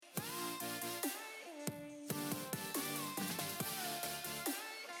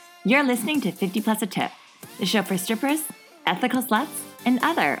You're listening to 50 Plus a Tip, the show for strippers, ethical sluts, and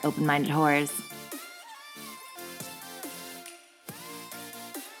other open-minded whores.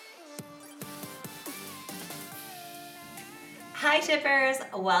 Hi, shippers.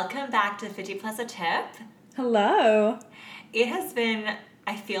 Welcome back to 50 Plus a Tip. Hello. It has been,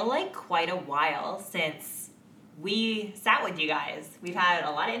 I feel like, quite a while since we sat with you guys. We've had a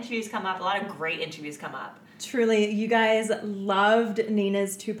lot of interviews come up, a lot of great interviews come up. Truly, you guys loved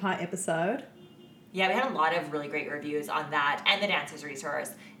Nina's 2-part episode. Yeah, we had a lot of really great reviews on that, and the Dancers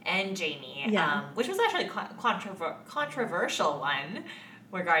Resource, and Jamie, which was actually a controversial one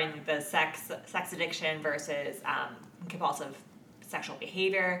regarding the sex addiction versus compulsive sexual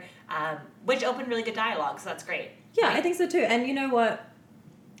behavior, which opened really good dialogue, so that's great. Yeah, right? I think so too. And you know what?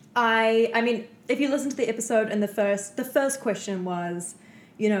 I mean, if you listen to the episode and the first question was,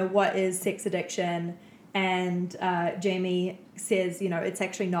 you know, what is sex addiction? And Jamie says, you know, it's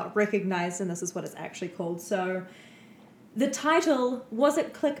actually not recognized and this is what it's actually called. So the title, was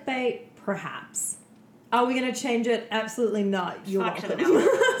it clickbait? Perhaps. Are we going to change it? Absolutely not. You're welcome.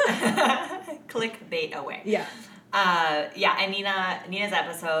 Clickbait away. Yeah. And Nina's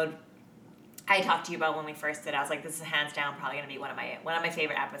episode, I talked to you about when we first did. I was like, this is hands down probably going to be one of my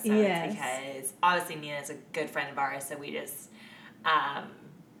favorite episodes. Yes. Because obviously Nina's a good friend of ours, so we just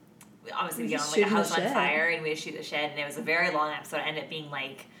obviously we get on like a house on fire and we just shoot the shit, and it was a very long episode. It ended up being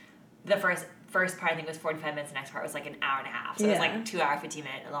like the first part I think was 45 minutes, the next part was like an hour and a half, so it was like 2 hour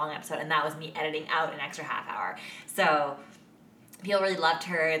 15-minute long episode, and that was me editing out an extra half hour. So people really loved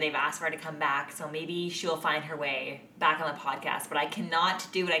her. They've asked for her to come back, so maybe she'll find her way back on the podcast. But I cannot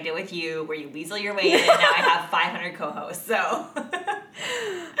do what I did with you, where you weasel your way in, and now I have 500 co-hosts, so.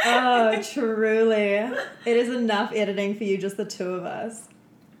 Oh, truly. It is enough editing for you, just the two of us.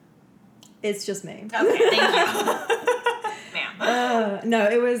 It's just me. Okay, thank you. Ma'am. No,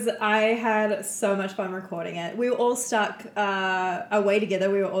 I had so much fun recording it. We were all stuck away together.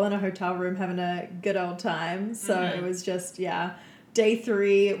 We were all in a hotel room having a good old time. So It was just, day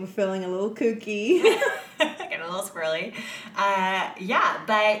 3, we're feeling a little kooky. Getting a little squirrely.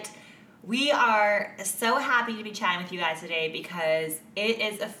 But we are so happy to be chatting with you guys today because it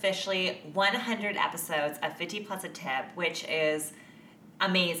is officially 100 episodes of 50 Plus a Tip, which is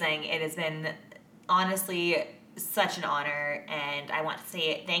amazing. It has been honestly such an honor, and I want to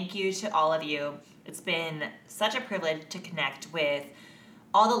say thank you to all of you. It's been such a privilege to connect with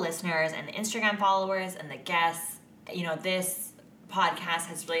all the listeners and the Instagram followers and the guests. You know, this podcast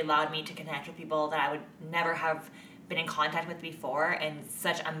has really allowed me to connect with people that I would never have been in contact with before, and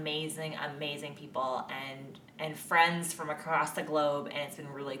such amazing people and friends from across the globe, and it's been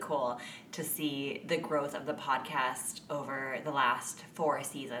really cool to see the growth of the podcast over the last 4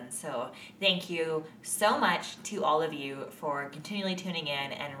 seasons. So thank you so much to all of you for continually tuning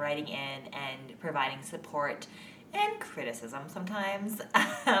in and writing in and providing support and criticism sometimes.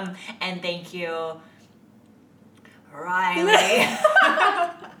 And thank you, Riley.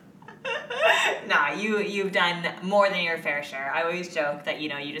 Nah, you've done more than your fair share. I always joke that, you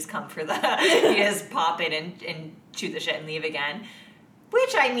know, you just come for you just pop in and shoot the shit and leave again.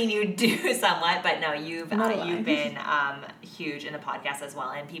 Which, I mean, you do somewhat, but no, you've been huge in the podcast as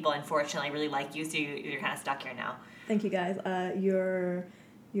well, and people unfortunately really like you, so you're kind of stuck here now. Thank you, guys. Your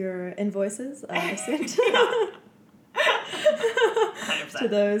invoices are sent. 100%. To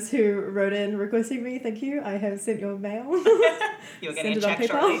those who wrote in requesting me, thank you. I have sent your mail. You'll get a check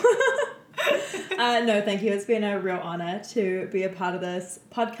shortly. No, thank you. It's been a real honor to be a part of this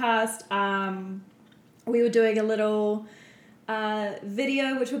podcast. We were doing a little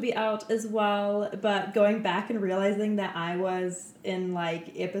video, which will be out as well, but going back and realizing that I was in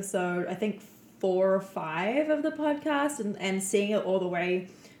like episode, I think 4 or 5 of the podcast, and seeing it all the way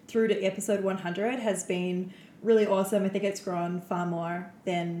through to episode 100 has been really awesome. I think it's grown far more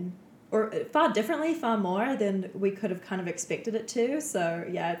than we could have kind of expected it to. So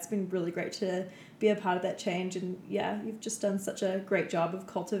yeah, it's been really great to be a part of that change. And yeah, you've just done such a great job of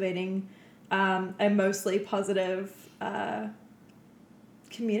cultivating a mostly positive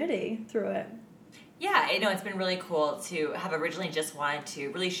community through it. Yeah, I know it's been really cool to have originally just wanted to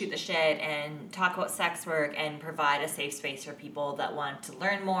really shoot the shit and talk about sex work and provide a safe space for people that want to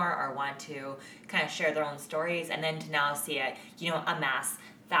learn more or want to kind of share their own stories, and then to now see it, you know, amass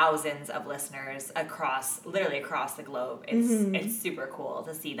thousands of listeners literally across the globe. It's super cool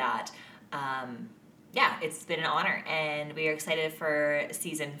to see that. It's been an honor, and we are excited for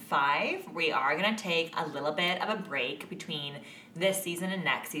season 5. We are going to take a little bit of a break between this season and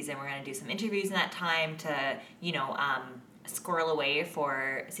next season. We're going to do some interviews in that time to, squirrel away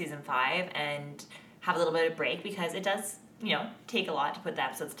for season 5 and have a little bit of break because it does, take a lot to put the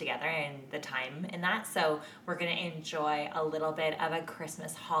episodes together and the time in that. So we're going to enjoy a little bit of a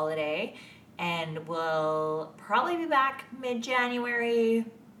Christmas holiday, and we'll probably be back mid-January.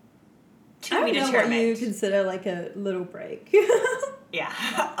 I don't know what you consider like a little break. Yeah,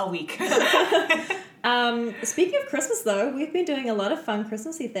 a week. Speaking of Christmas, though, we've been doing a lot of fun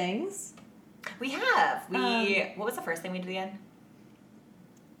Christmassy things. We have. What was the first thing we did again?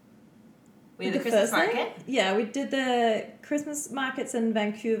 We did the Christmas market? Yeah, we did the Christmas markets in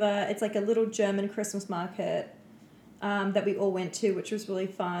Vancouver. It's like a little German Christmas market that we all went to, which was really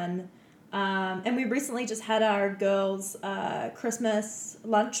fun. And we recently just had our girls' Christmas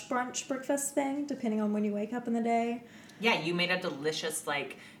lunch, brunch, breakfast thing, depending on when you wake up in the day. Yeah, you made a delicious,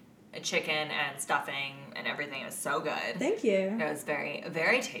 chicken and stuffing and everything. It was so good. Thank you. It was very,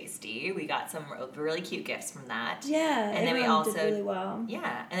 very tasty. We got some really cute gifts from that. Yeah, and then we also did really well.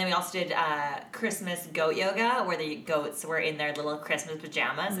 Yeah, and then we also did Christmas goat yoga, where the goats were in their little Christmas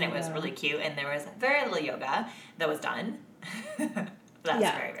pajamas, and it was really cute. And there was very little yoga that was done. That's very,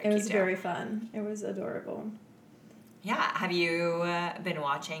 very cute. It was very fun. It was adorable. Yeah. Have you been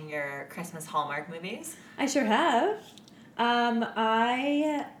watching your Christmas Hallmark movies? I sure have.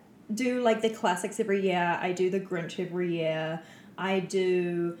 I do the classics every year. I do the Grinch every year. I've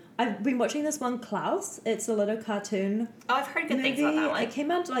been watching this one, Klaus. It's a little cartoon. Oh, I've heard good things about that one. It came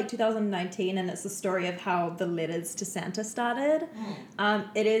out 2019, and it's the story of how the letters to Santa started.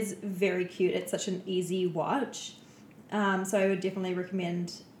 It is very cute. It's such an easy watch. So I would definitely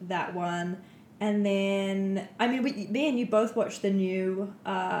recommend that one. And then, me and you both watched the new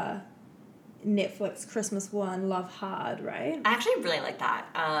Netflix Christmas one, Love Hard, right? I actually really like that.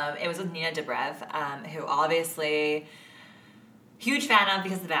 It was with Nina Dobrev, who obviously huge fan of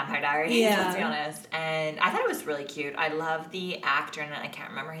because of the Vampire Diaries, let's be honest. And I thought it was really cute. I love the actor, and I can't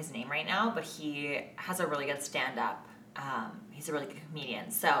remember his name right now, but he has a really good stand-up. He's a really good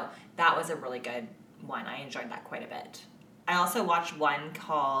comedian. So that was a really good one. I enjoyed that quite a bit. I also watched one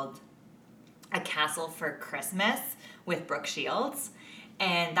called A Castle for Christmas with Brooke Shields.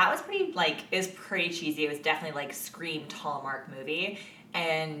 And that was pretty, it was pretty cheesy. It was definitely, Scream Hallmark movie.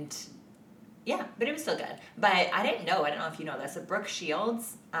 And, yeah, but it was still good. But I don't know if you know this, but Brooke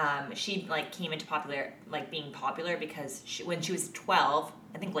Shields, she, came into being popular because when she was 12,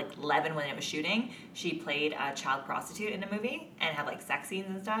 I think, 11 when it was shooting, she played a child prostitute in a movie and had, sex scenes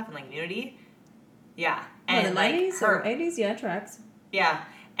and stuff and, nudity. Yeah. And, the 90s or 80s? Yeah, tracks. Yeah.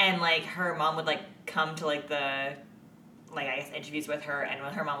 And, her mom would, come to, the... I guess interviews with her, and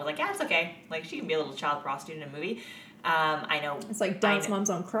when her mom was like, yeah, it's okay. She can be a little child prostitute in a movie. I know. It's like Dance Moms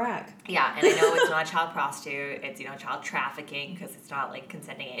on crack. Yeah, and I know it's not a child prostitute. It's, child trafficking because it's not,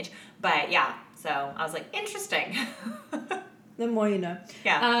 consenting age. But, yeah, so I was like, interesting. The more you know.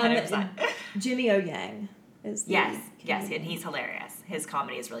 Yeah, 100%. Jimmy O Yang is the Yes, and he's hilarious. His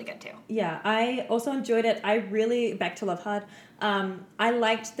comedy is really good, too. Yeah, I also enjoyed it. Back to Love Hard, I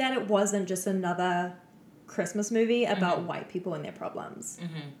liked that it wasn't just another Christmas movie about white people and their problems.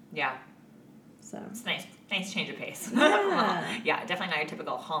 Yeah. So it's nice change of pace. Yeah. Yeah, definitely not your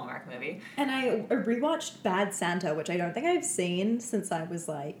typical Hallmark movie. And I rewatched Bad Santa, which I don't think I've seen since I was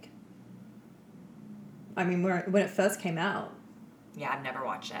when it first came out. Yeah, I've never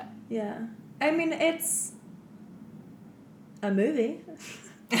watched it. Yeah. It's a movie.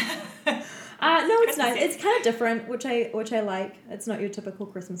 No, it's nice. It's kind of different, which I like. It's not your typical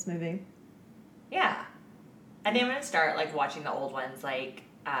Christmas movie. Yeah. I think I'm going to start, watching the old ones,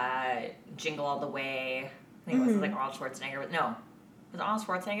 Jingle All the Way. I think it was, Arnold Schwarzenegger. No. Was Arnold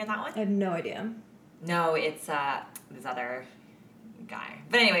Schwarzenegger that one? I have no idea. No, it's, this other guy.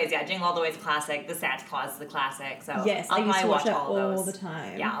 But anyways, yeah, Jingle All the Way is a classic. The Santa Claus is a classic. So yes, I'll probably watch all those all the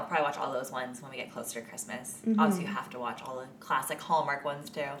time. Yeah, I'll probably watch all those ones when we get closer to Christmas. Obviously, you have to watch all the classic Hallmark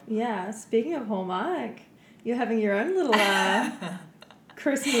ones, too. Yeah, speaking of Hallmark, you're having your own little,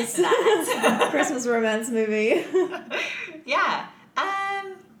 Christmas Christmas romance movie. Yeah.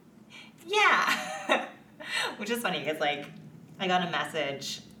 Yeah. Which is funny because, I got a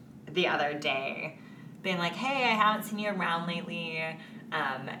message the other day being like, hey, I haven't seen you around lately.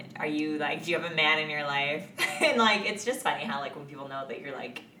 Are you, do you have a man in your life? And, it's just funny how, when people know that you're,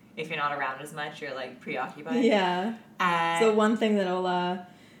 if you're not around as much, you're, preoccupied. Yeah. So one thing that'll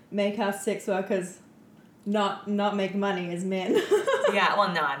make us sex workers not make money is men. Yeah,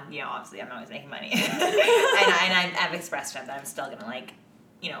 well, no, obviously I'm always making money. and I've expressed that I'm still going to,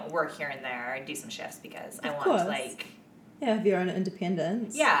 work here and there and do some shifts because I want to, yeah, have your own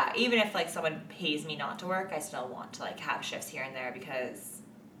independence. Yeah, even if, someone pays me not to work, I still want to, have shifts here and there because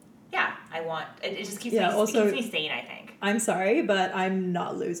yeah, I want it just keeps Yeah, me also- it keeps me sane, I think. I'm sorry, but I'm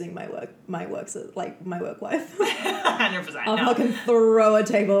not losing my work wife. 100%. I'll No. fucking throw a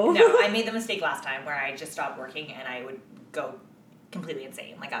table. No, I made the mistake last time where I just stopped working and I would go completely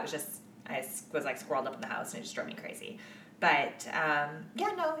insane. Like I was like squirreled up in the house and it just drove me crazy. But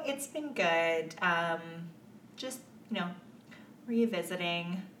yeah, no, it's been good. Just,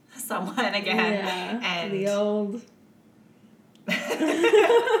 revisiting someone again. Yeah, And the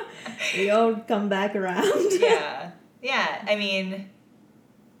old come back around. yeah. Yeah. I mean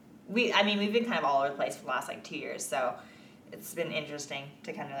we've been kind of all over the place for the last like 2 years, so it's been interesting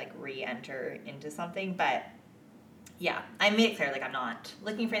to kind of like re-enter into something. But yeah, I made it clear like I'm not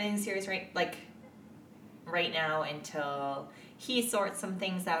looking for anything serious right now until he sorts some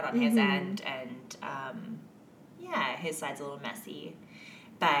things out on his end, and yeah, his side's a little messy.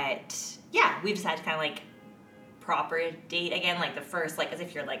 But yeah, we decided to kind of like proper date again, like the first, like as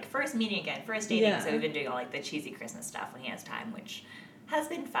if you're like first meeting again, first dating. Yeah. So we've been doing all like the cheesy Christmas stuff when he has time, which has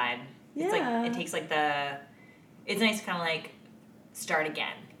been fun. Yeah. It's like it takes like it's nice to kind of like start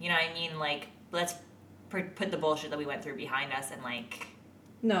again. You know what I mean? Like let's put the bullshit that we went through behind us and like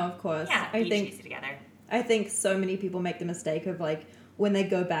No, of course. yeah, I be think cheesy together. I think so many people make the mistake of like when they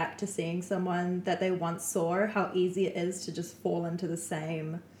go back to seeing someone that they once saw, how easy it is to just fall into the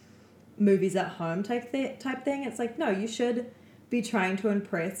same movies at home type thing. It's like, no, you should be trying to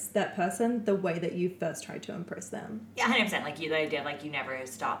impress that person the way that you first tried to impress them. Yeah, 100%. Like the idea of like you never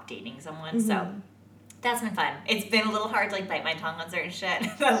stop dating someone. So that's been fun. It's been a little hard to like bite my tongue on certain shit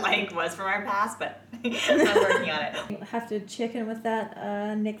that like was from our past, but I'm working on it. We'll have to check in with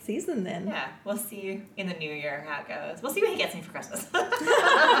that next season then. Yeah, we'll see in the new year how it goes. We'll see what he gets me for Christmas.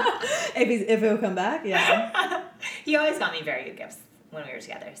 If he'll come back, yeah. He always got me very good gifts when we were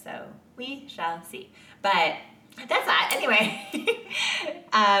together, so we shall see. But that's that. Anyway,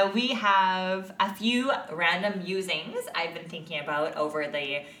 we have a few random musings I've been thinking about over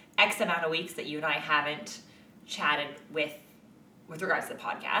the X amount of weeks that you and I haven't chatted with regards to the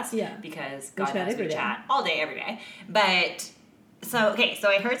podcast. Yeah. Because We God chat knows every we day. chat all day, every day. But, so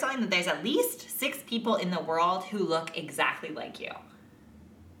I heard something that there's at least 6 people in the world who look exactly like you.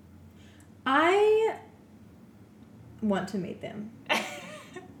 I want to meet them.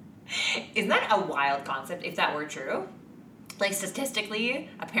 Isn't that a wild concept if that were true? Like statistically,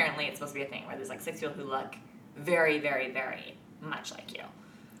 apparently it's supposed to be a thing where there's like 6 people who look very, very, very much like you.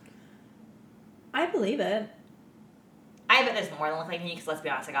 I believe it. I bet there's more than look like me because let's be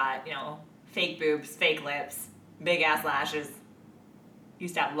honest, I got, fake boobs, fake lips, big ass lashes,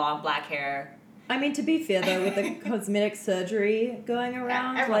 used to have long black hair. I mean, to be fair though, with the cosmetic surgery going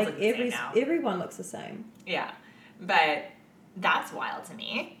around, everyone's like looking the same now. everyone looks the same. Yeah. But that's wild to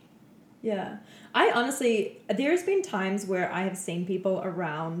me. Yeah. I honestly, there's been times where I have seen people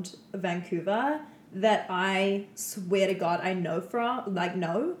around Vancouver that I swear to God I know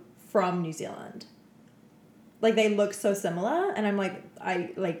from New Zealand. Like, they look so similar, and I'm like,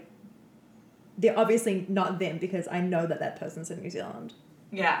 they're obviously not them because I know that person's in New Zealand.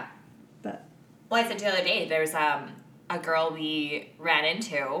 Yeah. But Well, I said the other day, there's a girl we ran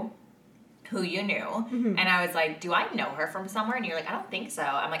into who you knew, and I was like, do I know her from somewhere? And you're like, I don't think so.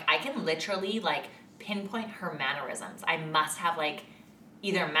 I'm like, I can literally, like, pinpoint her mannerisms. I must have, like,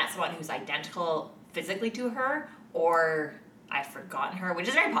 either met someone who's identical physically to her, or I've forgotten her, which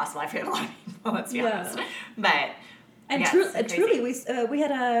is very possible. I forget a lot of people, let's be honest. But, And yeah, it's truly, crazy. we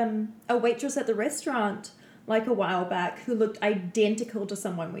had a waitress at the restaurant like a while back who looked identical to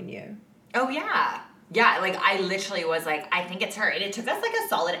someone we knew. Oh, yeah. Yeah, like, I literally was like, I think it's her. And it took us, like, a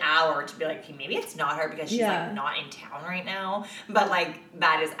solid hour to be like, okay, maybe it's not her because she's, like, not in town right now. But, like,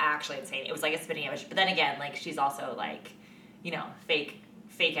 that is actually insane. It was, like, a spitting image. But then again, like, she's also, like,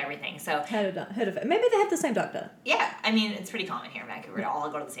 fake everything. So Heard of it. Maybe they have the same doctor. yeah, I mean, it's pretty common here in Vancouver to all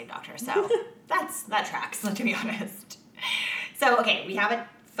go to the same doctor. So that tracks, to be honest. So, okay, we have a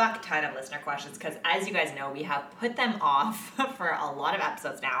fuck ton of listener questions because, as you guys know, we have put them off for a lot of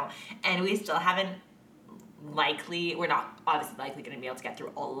episodes now, and we still haven't we're not obviously likely going to be able to get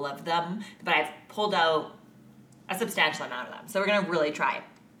through all of them, but I've pulled out a substantial amount of them. So we're going to really try.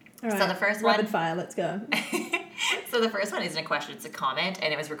 All right. So the first Rapid one... fire, let's go. So the first one isn't a question, it's a comment,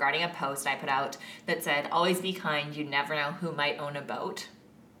 and it was regarding a post I put out that said, always be kind, you never know who might own a boat.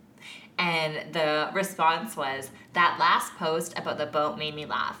 And the response was, that last post about the boat made me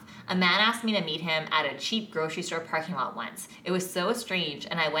laugh. A man asked me to meet him at a cheap grocery store parking lot once. It was so strange,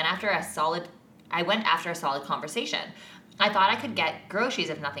 and I went after a solid conversation. I thought I could get groceries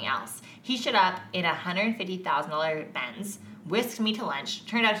if nothing else. He showed up in a $150,000 Benz, whisked me to lunch.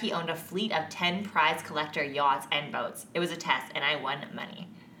 Turned out he owned a fleet of 10 prize collector yachts and boats. It was a test, and I won money.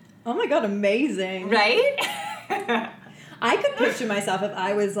 Oh my God, amazing. Right? I could picture myself if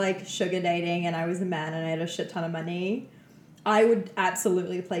I was like sugar dating and I was a man and I had a shit ton of money. I would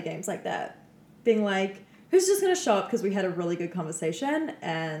absolutely play games like that. Being like, who's just going to show up because we had a really good conversation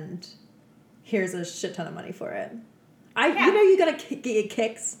and here's a shit ton of money for it. You know you got to get your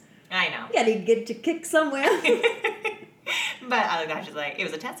kicks. I know. You got to get your kicks somewhere. But other guys just like, it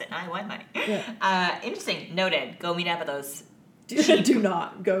was a test and I won money. Yeah. Interesting. Noted. Go meet up at those. Do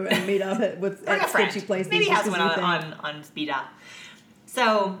not go and meet up at sketchy places. Maybe have someone on speed up.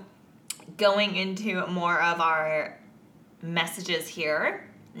 So, going into more of our messages here.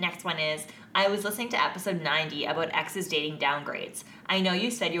 Next one is, I was listening to episode 90 about exes dating downgrades. I know you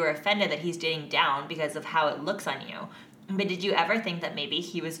said you were offended that he's dating down because of how it looks on you. But did you ever think that maybe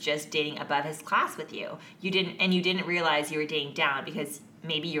he was just dating above his class with you? You didn't realize you were dating down because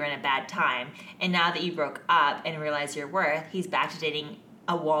maybe you're in a bad time. And now that you broke up and realize your worth, he's back to dating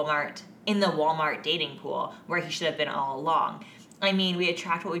in the Walmart dating pool where he should have been all along. I mean, we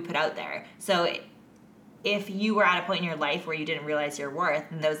attract what we put out there. So if you were at a point in your life where you didn't realize your worth,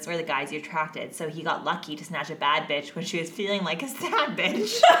 then those were the guys you attracted. So he got lucky to snatch a bad bitch when she was feeling like a sad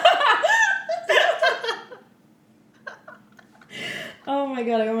bitch. Oh my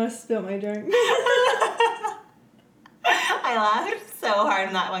God, I almost spilled my drink. I laughed so hard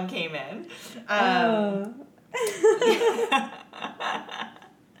when that one came in.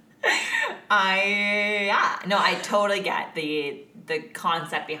 I totally get the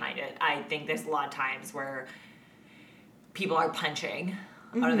concept behind it. I think there's a lot of times where people are punching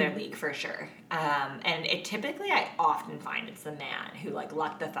out of their league for sure. And I often find it's the man who like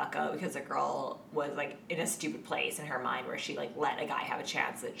lucked the fuck out because the girl was like in a stupid place in her mind where she like let a guy have a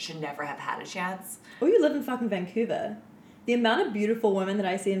chance that should never have had a chance. Oh, you live in fucking Vancouver. The amount of beautiful women that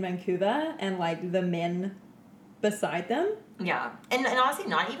I see in Vancouver and like the men beside them. Yeah. And honestly,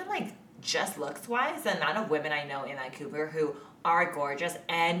 not even like just looks wise, the amount of women I know in Vancouver who are gorgeous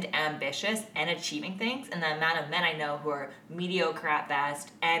and ambitious and achieving things, and the amount of men I know who are mediocre at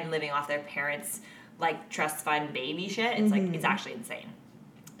best and living off their parents' like trust fund baby shit. It's like it's actually insane.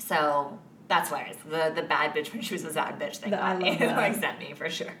 So that's hilarious. The bad bitch when she was a sad bitch thing like sent me for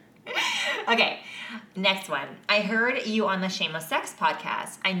sure. Okay, next one. I heard you on the Shameless Sex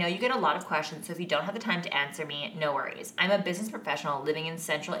podcast. I know you get a lot of questions, so if you don't have the time to answer me, no worries. I'm a business professional living in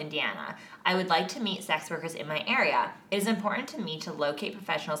central Indiana. I would like to meet sex workers in my area. It is important to me to locate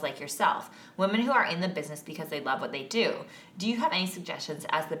professionals like yourself, women who are in the business because they love what they do. Do you have any suggestions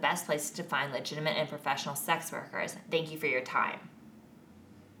as the best places to find legitimate and professional sex workers? Thank you for your time.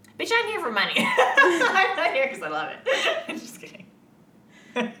 Bitch, I'm here for money. I'm not here because I love it. I'm just kidding.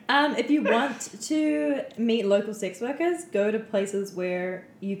 If you want to meet local sex workers, go to places where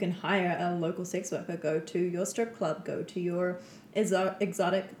you can hire a local sex worker. Go to your strip club. Go to your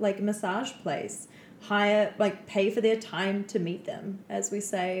exotic like massage place. Pay for their time to meet them, as we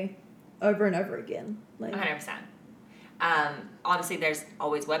say over and over again. 100%. Obviously, there's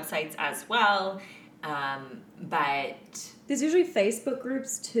always websites as well, but there's usually Facebook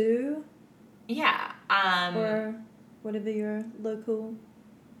groups too. Yeah. Or whatever your local.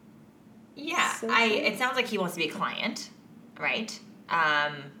 Yeah, it sounds like he wants to be a client, right?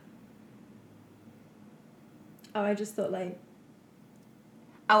 I just thought like.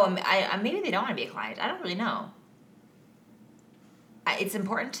 Maybe they don't want to be a client. I don't really know. It's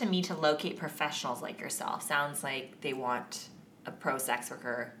important to me to locate professionals like yourself. Sounds like they want a pro sex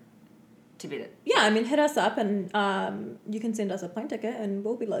worker to be the. Yeah, I mean, hit us up and you can send us a plane ticket and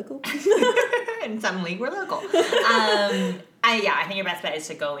we'll be local. In some league, we're local. I think your best bet is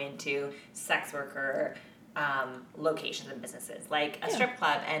to go into sex worker locations and businesses, like a strip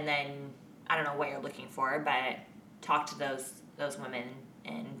club, and then I don't know what you're looking for, but talk to those women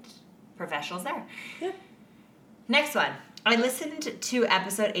and professionals there. Yeah. Next one. I listened to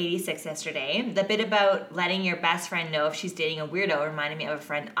episode 86 yesterday. The bit about letting your best friend know if she's dating a weirdo reminded me of a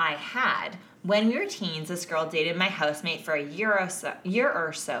friend I had. When we were teens, this girl dated my housemate for a year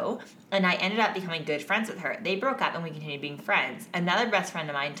or so, and I ended up becoming good friends with her. They broke up and we continued being friends. Another best friend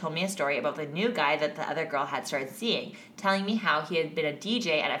of mine told me a story about the new guy that the other girl had started seeing, telling me how he had been a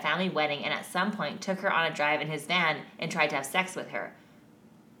DJ at a family wedding and at some point took her on a drive in his van and tried to have sex with her.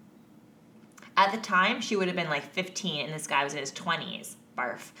 At the time, she would have been like 15 and this guy was in his 20s.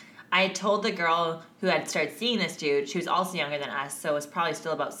 Barf. I had told the girl who had started seeing this dude, she was also younger than us, so was probably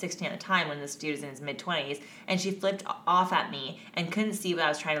still about 16 at the time when this dude was in his mid-20s, and she flipped off at me and couldn't see what I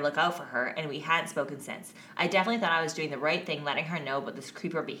was trying to look out for her, and we hadn't spoken since. I definitely thought I was doing the right thing letting her know about this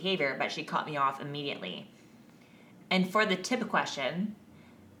creeper behavior, but she cut me off immediately. And for the tip question,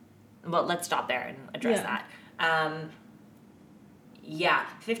 well, let's stop there and address that. Yeah,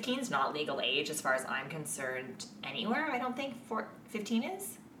 15 is not legal age as far as I'm concerned anywhere. I don't think 15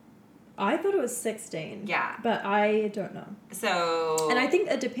 is. I thought it was 16. Yeah. But I don't know. So... And I think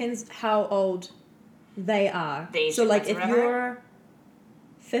it depends how old they are. So, like, if you're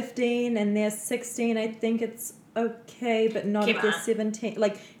 15 and they're 16, I think it's okay, but not if they're 17.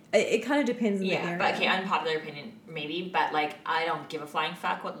 Like, it kind of depends on the area. But okay, unpopular opinion, maybe, but, like, I don't give a flying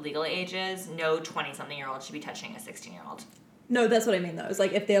fuck what legal age is. No 20-something-year-old should be touching a 16-year-old. No, that's what I mean, though. It's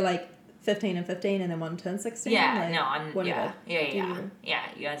like, if they're, like, 15 and 15 and then one turns 16. Yeah, like, no, I'm... whatever. Yeah,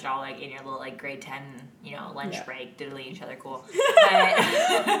 you guys are all, like, in your little, like, grade 10, lunch break, diddling each other, cool.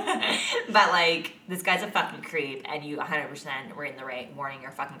 But, like, this guy's a fucking creep, and you 100% were in the right warning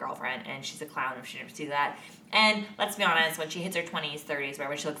your fucking girlfriend, and she's a clown if she never sees that. And, let's be honest, when she hits her 20s, 30s, where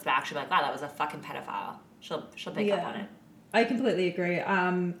when she looks back, she'll be like, wow, that was a fucking pedophile. She'll pick up on it. I completely agree.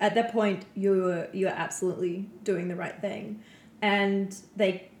 At that point, you're absolutely doing the right thing. And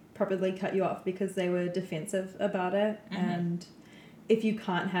they probably cut you off because they were defensive about it. Mm-hmm. And if you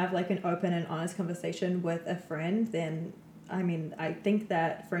can't have, like, an open and honest conversation with a friend, then, I mean, I think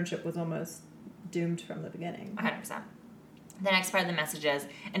that friendship was almost doomed from the beginning. 100%. The next part of the message is,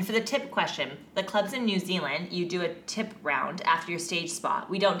 and for the tip question, the clubs in New Zealand, you do a tip round after your stage spot.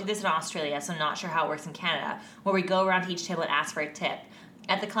 We don't do this in Australia, so I'm not sure how it works in Canada, where we go around to each table and ask for a tip.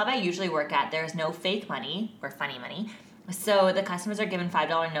 At the club I usually work at, there is no fake money, or funny money, so the customers are given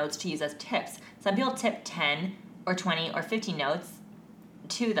 $5 notes to use as tips. Some people tip 10 or 20 or 50 notes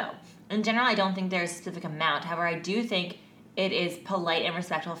too, though. In general, I don't think there's a specific amount. However, I do think it is polite and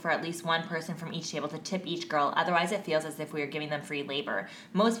respectful for at least one person from each table to tip each girl. Otherwise, it feels as if we are giving them free labor.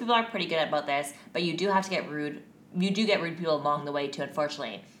 Most people are pretty good about this, but you do have to get rude. You do get rude people along the way too,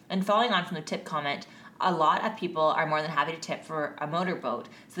 unfortunately. And following on from the tip comment, a lot of people are more than happy to tip for a motorboat,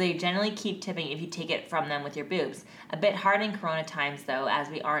 so they generally keep tipping if you take it from them with your boobs. A bit hard in Corona times, though, as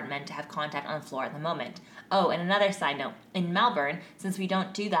we aren't meant to have contact on the floor at the moment. Oh, and another side note, in Melbourne, since we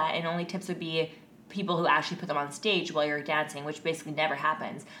don't do that and only tips would be people who actually put them on stage while you're dancing, which basically never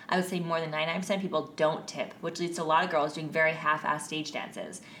happens, I would say more than 99% of people don't tip, which leads to a lot of girls doing very half-assed stage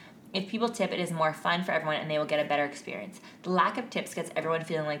dances. If people tip, it is more fun for everyone and they will get a better experience. The lack of tips gets everyone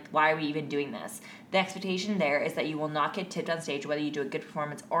feeling like, why are we even doing this? The expectation there is that you will not get tipped on stage whether you do a good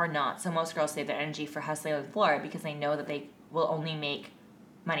performance or not, so most girls save their energy for hustling on the floor because they know that they will only make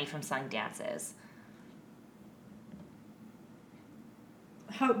money from sung dances.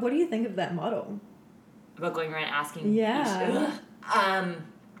 What do you think of that model? About going around asking... Yeah.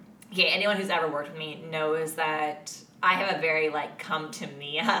 Anyone who's ever worked with me knows that I have a very, like,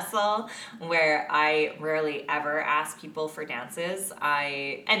 come-to-me hustle where I rarely ever ask people for dances.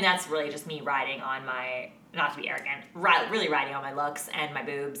 And that's really just me riding on my, not to be arrogant, really riding on my looks and my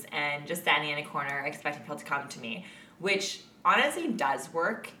boobs and just standing in a corner expecting people to come to me, which honestly does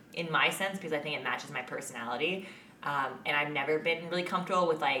work in my sense because I think it matches my personality. And I've never been really comfortable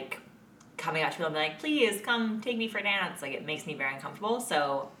with, like, coming up to people and be like, please come take me for a dance. Like, it makes me very uncomfortable.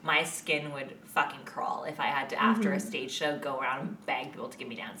 So my skin would fucking crawl if I had to, after a stage show, go around and beg people to give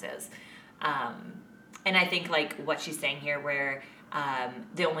me dances. And I think, like, what she's saying here where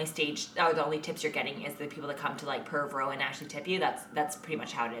the only tips you're getting is the people that come to, like, Perv Row and actually tip you, that's pretty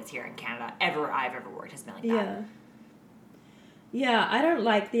much how it is here in Canada. I've ever worked has been like that. Yeah, I don't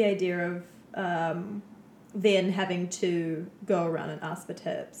like the idea of then having to go around and ask for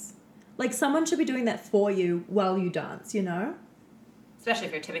tips. Like, someone should be doing that for you while you dance, you know? Especially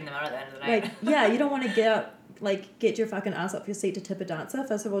if you're tipping them out at the end of the night. Like, yeah, you don't want to get your fucking ass off your seat to tip a dancer.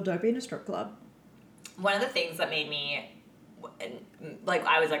 First of all, don't be in a strip club. One of the things that made me, like,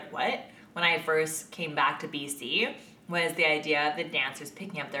 I was like, what? When I first came back to BC was the idea of the dancers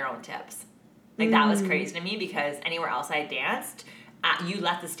picking up their own tips. Like, that was crazy to me because anywhere else I danced, you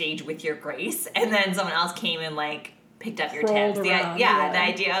left the stage with your grace, and then someone else came and, like, picked up your tips. The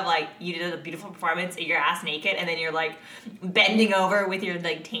idea of, like, you did a beautiful performance, you're ass naked, and then you're, like, bending over with your,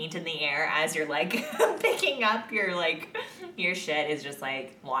 like, taint in the air as you're, like, picking up your, like, your shit is just,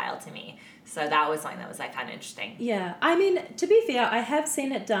 like, wild to me. So that was something that was, like, kind of interesting. Yeah. I mean, to be fair, I have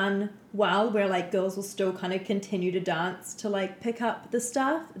seen it done well where, like, girls will still kind of continue to dance to, like, pick up the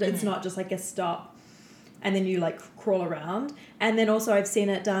stuff. It's not just, like, a stop and then you, like, crawl around. And then also I've seen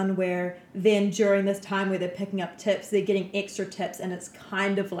it done where then during this time where they're picking up tips, they're getting extra tips, and it's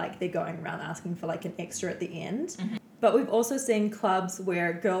kind of like they're going around asking for, like, an extra at the end. Mm-hmm. But we've also seen clubs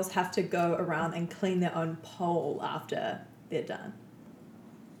where girls have to go around and clean their own pole after they're done.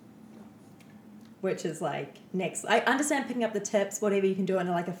 Which is, like, next. I understand picking up the tips, whatever, you can do it in,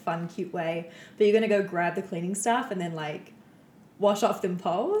 like, a fun, cute way. But you're going to go grab the cleaning stuff and then, like, wash off them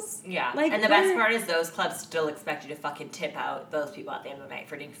poles. Yeah. Like, and the best part is those clubs still expect you to fucking tip out those people at the end of the night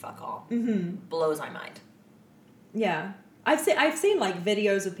for doing fuck all. Mm-hmm. Blows my mind. Yeah. I've seen like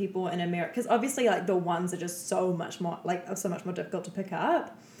videos of people in America, because obviously like the ones are just so much more difficult to pick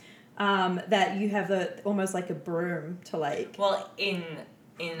up, that you have almost like a broom to like. Well, in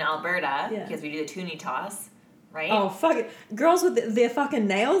Alberta, Yeah. because we do the toonie toss, right? Oh fuck it. Girls with their fucking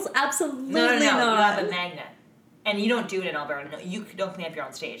nails? Absolutely no, not. you have a magnet. And you don't do it in Alberta. No, you don't clean up your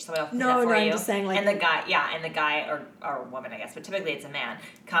own stage. Someone else cleans up for you. I'm just saying like. And the guy or woman, I guess, but typically it's a man,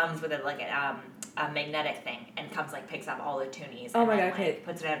 comes with a magnetic thing and comes like picks up all the toonies. Oh and my then, god! Okay, like,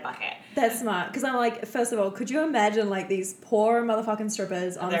 puts it in a bucket. that's smart. Because I'm like, first of all, could you imagine like these poor motherfucking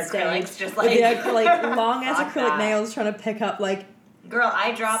strippers on Their stage acrylics just with like their like long ass Fuck acrylic that. nails trying to pick up like Girl,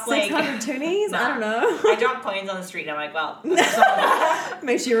 I drop 600 like toonies? I don't know. I drop coins on the street and I'm like, well,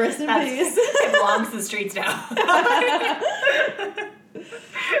 Makes you rest in peace. it belongs to the streets now.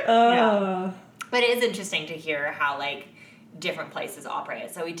 Yeah. But it is interesting to hear how like different places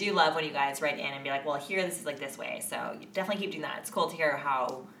operate. So we do love when you guys write in and be like, well, here this is like this way. So definitely keep doing that. It's cool to hear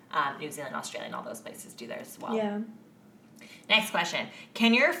how New Zealand, Australia, and all those places do theirs as well. Yeah. Next question.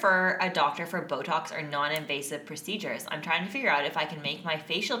 Can you refer a doctor for Botox or non-invasive procedures? I'm trying to figure out if I can make my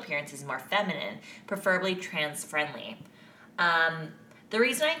facial appearances more feminine, preferably trans-friendly. The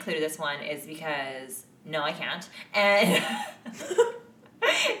reason I included this one is because, no, I can't. And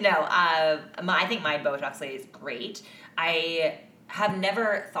no, I think my Botox lady is great. I have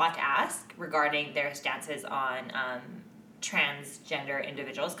never thought to ask regarding their stances on transgender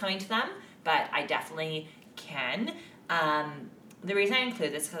individuals coming to them, but I definitely can. The reason I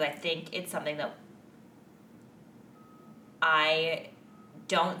include this is because I think it's something that I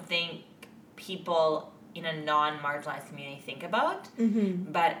don't think people in a non-marginalized community think about,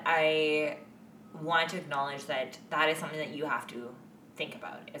 but I want to acknowledge that that is something that you have to think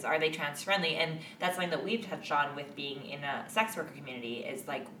about, is are they trans-friendly? And that's something that we've touched on with being in a sex worker community, is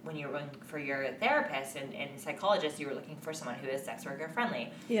like when you're looking for your therapist and psychologist, you were looking for someone who is sex worker friendly.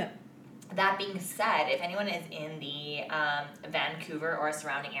 Yeah. That being said, if anyone is in the Vancouver or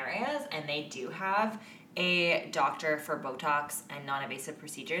surrounding areas and they do have a doctor for Botox and non-invasive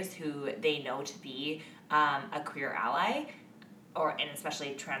procedures who they know to be a queer ally, and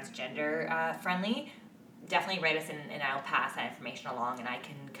especially transgender friendly, definitely write us in and I'll pass that information along and I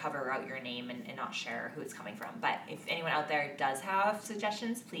can cover out your name and not share who it's coming from. But if anyone out there does have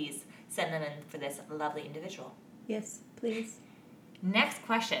suggestions, please send them in for this lovely individual. Yes, please. Next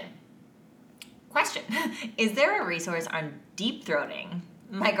question. Is there a resource on deep throating?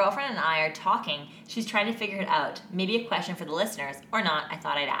 My girlfriend and I are talking. She's trying to figure it out. Maybe a question for the listeners, or not. I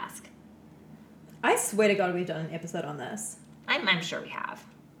thought I'd ask. I swear to God we've done an episode on this. I'm sure we have.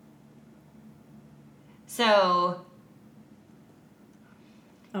 So.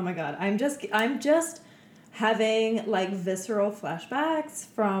 Oh my God. I'm just having like visceral flashbacks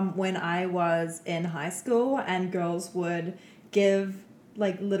from when I was in high school and girls would give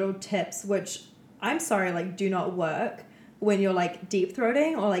like little tips, which I'm sorry, like do not work when you're like deep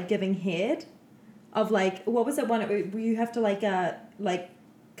throating or like giving head, of like, what was it one where you have to like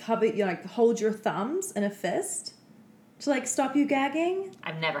cover, you know, like hold your thumbs in a fist to like stop you gagging.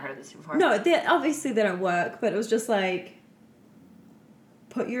 I've never heard of this before. No, obviously they don't work, but it was just like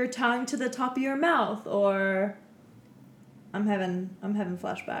put your tongue to the top of your mouth, or I'm having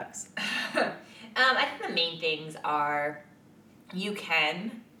flashbacks. I think the main things are you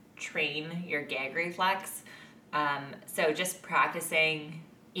can train your gag reflex. So just practicing,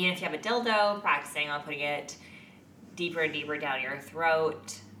 even if you have a dildo, practicing on putting it deeper and deeper down your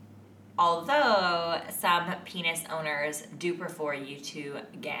throat. Although some penis owners do prefer you to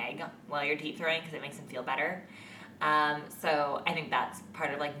gag while you're deep throating because it makes them feel better. So I think that's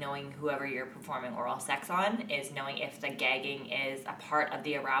part of like knowing whoever you're performing oral sex on, is knowing if the gagging is a part of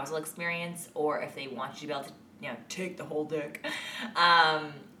the arousal experience or if they want you to be able to, you know, take the whole dick.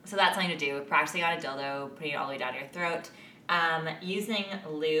 So that's something to do with practicing on a dildo, putting it all the way down your throat. Using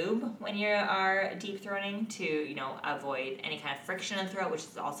lube when you are deep throating to, you know, avoid any kind of friction in the throat, which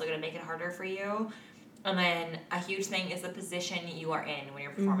is also going to make it harder for you. And then a huge thing is the position you are in when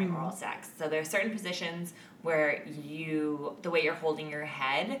you're performing oral sex. So there are certain positions where the way you're holding your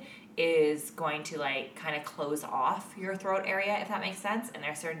head is going to like kind of close off your throat area, if that makes sense. And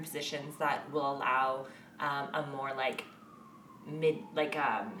there are certain positions that will allow a more like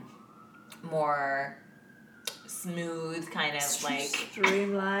more smooth kind of like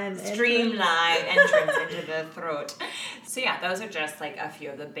streamlined entrance into the throat. So yeah, those are just like a few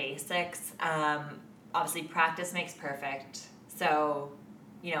of the basics. Obviously practice makes perfect. So,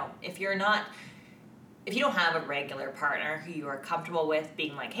 you know, if you're not if you don't have a regular partner who you are comfortable with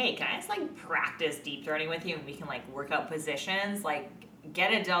being like, hey, can I just like practice deep throating with you and we can like work out positions, like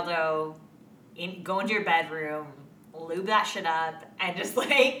get a dildo, go into your bedroom, lube that shit up, and just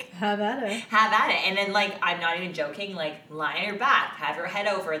like have at it. And then like, I'm not even joking, like lie on your back, have your head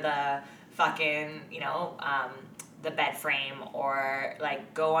over the fucking, the bed frame, or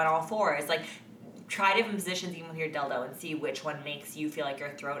like go on all fours, like try different positions even with your dildo and see which one makes you feel like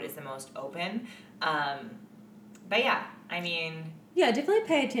your throat is the most open. But yeah, I mean... Yeah, definitely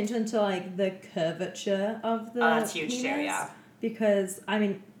pay attention to, like, the curvature of the that's huge penis, too, yeah. Because, I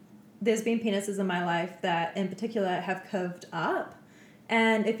mean, there's been penises in my life that, in particular, have curved up.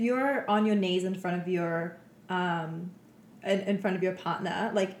 And if you're on your knees in front of your, in front of your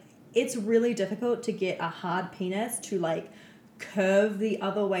partner, like, it's really difficult to get a hard penis to, like, curve the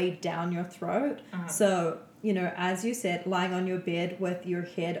other way down your throat. Uh-huh. So... as you said, lying on your bed with your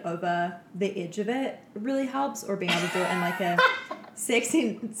head over the edge of it really helps, or being able to do it in like a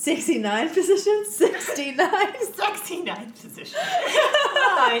 69 position. 69? 69 position.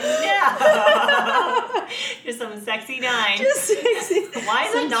 Oh, no. Just some sexy 9. Just sexy. Why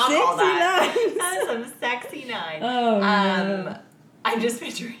is it not called that? Some sexy 9. Oh, no. I'm just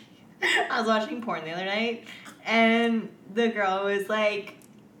picturing. I was watching porn the other night, and the girl was like,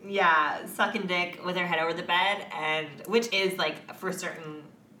 yeah, sucking dick with her head over the bed, and which is like for certain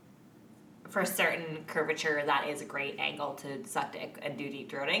curvature, that is a great angle to suck dick and do deep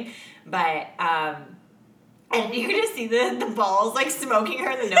throating. But and you could just see the balls like smoking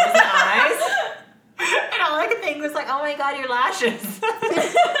her in the nose and eyes. And all I could think was like, oh my god, your lashes.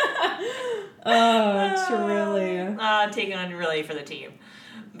 Oh, truly. Taking on really for the team.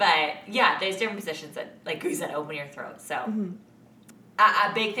 But yeah, there's different positions that, like you said, open your throat. So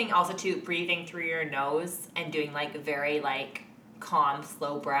a big thing also too, breathing through your nose and doing like very like calm,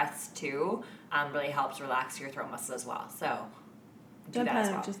 slow breaths too, really helps relax your throat muscles as well. So don't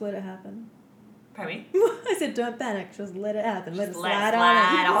panic, just let it happen. Pardon me? I said don't panic, just let it happen. Let it slide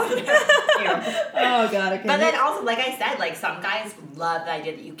on. Oh god, okay. But then also, like I said, like some guys love the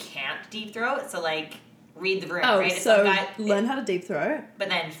idea that you can't deep throat, so like read the room, right? So learn how to deep throat. But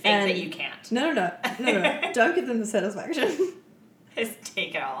then fake that you can't. No. Don't give them the satisfaction. Just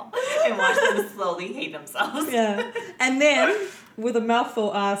take it all and watch them slowly hate themselves. Yeah. And then, with a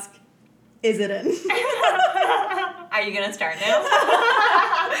mouthful, ask, is it in? Are you going to start now?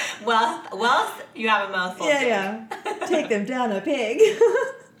 well, you have a mouthful. Yeah. Take them down a peg.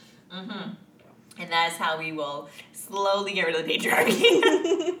 Mm-hmm. And that is how we will slowly get rid of the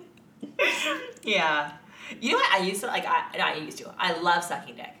patriarchy. Yeah. You know what? I love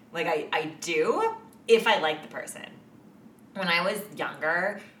sucking dick. Like, I do if I like the person. When I was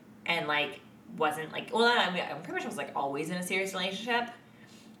younger and, like, wasn't, like... Well, I mean, I'm pretty much was, like, always in a serious relationship.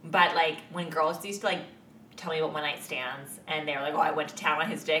 But, like, when girls used to, like, tell me about one-night stands, and they were like, oh, I went to town on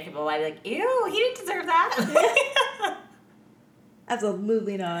his dick, and I'd be like, ew, he didn't deserve that.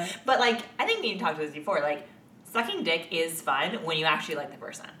 Absolutely not. But, like, I think me and talked about this before, like, sucking dick is fun when you actually like the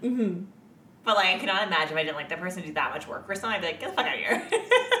person. Mm-hmm. But, like, I cannot imagine if I didn't like the person do that much work for someone. I'd be like, get the fuck out of here.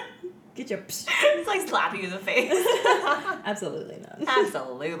 Get your... It's like slapping you in the face. Absolutely not.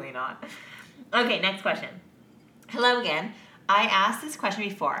 Absolutely not. Okay, next question. Hello again. I asked this question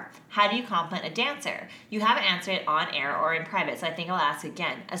before. How do you compliment a dancer? You haven't answered it on air or in private, so I think I'll ask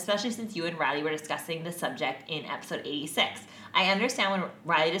again, especially since you and Riley were discussing the subject in episode 86. I understand when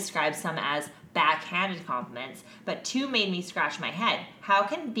Riley describes some as backhanded compliments, but 2 made me scratch my head. How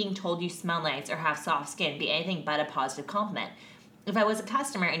can being told you smell nice or have soft skin be anything but a positive compliment? If I was a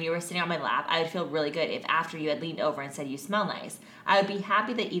customer and you were sitting on my lap, I would feel really good if after you had leaned over and said you smell nice. I would be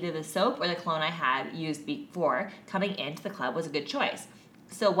happy that either the soap or the cologne I had used before coming into the club was a good choice.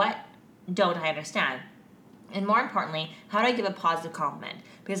 So what don't I understand? And more importantly, how do I give a positive compliment?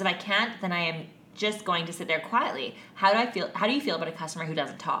 Because if I can't, then I am just going to sit there quietly. How do you feel about a customer who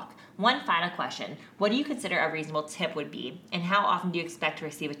doesn't talk? One final question. What do you consider a reasonable tip would be? And how often do you expect to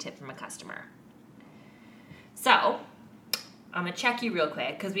receive a tip from a customer? So... I'm going to check you real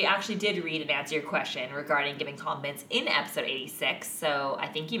quick because we actually did read and answer your question regarding giving compliments in episode 86, so I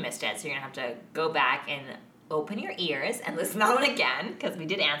think you missed it, so you're going to have to go back and open your ears and listen to that one again because we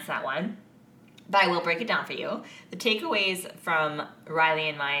did answer that one. But I will break it down for you. The takeaways from Riley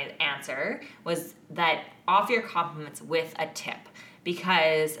and my answer was that offer your compliments with a tip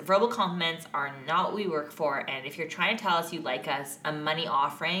because verbal compliments are not what we work for, and if you're trying to tell us you like us, a money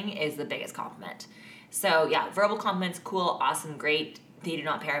offering is the biggest compliment. So, yeah, verbal compliments, cool, awesome, great. They do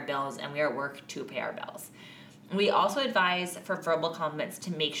not pay our bills, and we are at work to pay our bills. We also advise for verbal compliments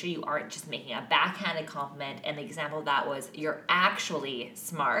to make sure you aren't just making a backhanded compliment, and the example of that was, you're actually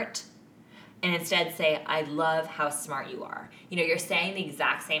smart. and instead say, I love how smart you are. You know, you're saying the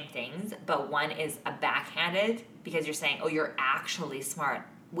exact same things, but one is a backhanded because you're saying, oh, you're actually smart,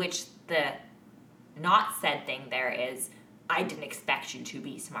 which the not said thing there is, I didn't expect you to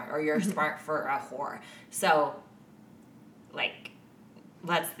be smart, or you're smart for a whore. So, like,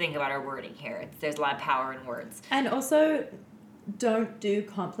 let's think about our wording here. There's a lot of power in words. And also, don't do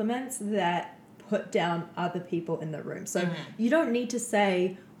compliments that put down other people in the room. So you don't need to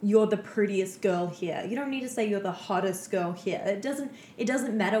say you're the prettiest girl here. You don't need to say you're the hottest girl here. It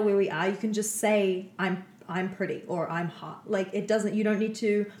doesn't matter where we are. You can just say I'm pretty or I'm hot. Like, it doesn't, you don't need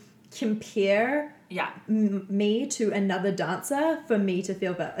to compare me to another dancer for me to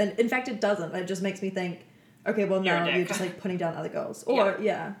feel better. And in fact, it doesn't. It just makes me think, okay, well, now you're just like putting down other girls. Or,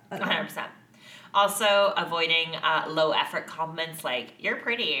 100%. Also, avoiding low effort compliments like, you're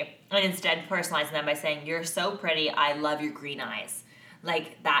pretty. And instead personalizing them by saying, you're so pretty, I love your green eyes.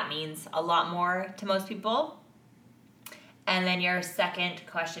 Like, that means a lot more to most people. And then your second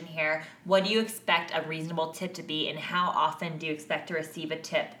question here, what do you expect a reasonable tip to be, and how often do you expect to receive a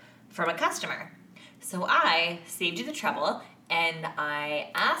tip from a customer? So I saved you the trouble, and I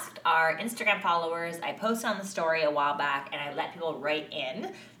asked our Instagram followers, I posted on the story a while back, and I let people write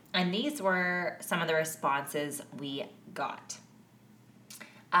in. And these were some of the responses we got.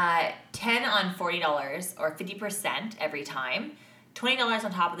 10 on $40 or 50% every time. $20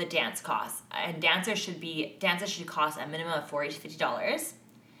 on top of the dance costs. And dancers should cost a minimum of $40 to $50.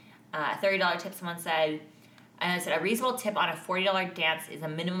 $30 tip, someone said. And I said a reasonable tip on a $40 dance is a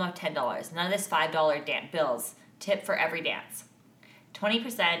minimum of $10. None of this $5 bills. Tip for every dance.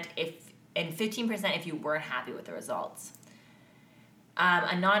 20% and 15% if you weren't happy with the results.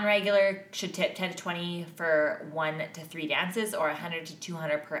 A non-regular should tip 10 to 20 for 1 to 3 dances, or 100 to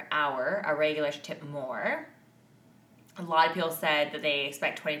 200 per hour. A regular should tip more. A lot of people said that they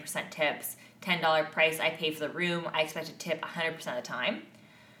expect 20% tips. $10 price I pay for the room. I expect to tip 100% of the time.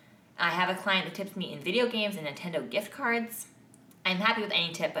 I have a client that tips me in video games and Nintendo gift cards. I'm happy with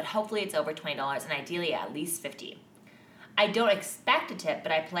any tip, but hopefully it's over $20 and ideally at least $50. I don't expect a tip,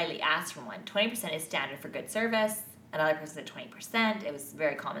 but I politely ask for one. 20% is standard for good service. Another person said 20%. It was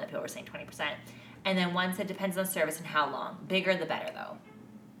very common that people were saying 20%. And then one said depends on the service and how long. Bigger the better, though.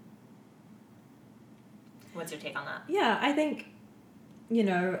 What's your take on that? Yeah, I think,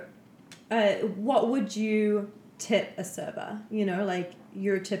 what would you tip a server? Like,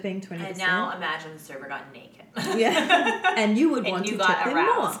 you're tipping 20%. And now imagine the server got naked. Yeah, and you would want to tip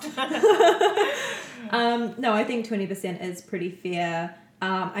aroused. them more. No, I think 20% is pretty fair.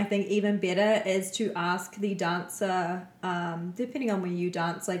 I think even better is to ask the dancer, depending on when you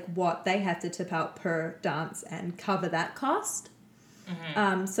dance, like what they have to tip out per dance and cover that cost.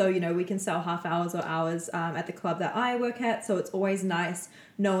 Mm-hmm. So, we can sell half hours or hours at the club that I work at. So it's always nice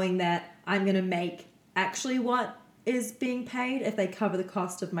knowing that I'm going to make actually what is being paid if they cover the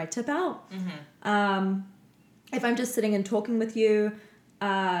cost of my tip out. Mm-hmm. If I'm just sitting and talking with you,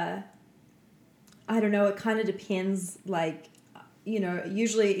 I don't know, it kind of depends, like,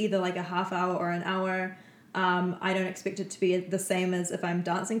 usually either like a half hour or an hour. I don't expect it to be the same as if I'm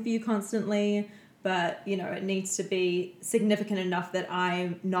dancing for you constantly, but, it needs to be significant enough that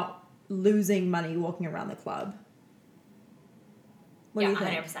I'm not losing money walking around the club. What do you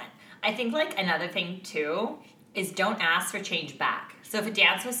think? 100%. I think, like, another thing, too, is don't ask for change back. So if a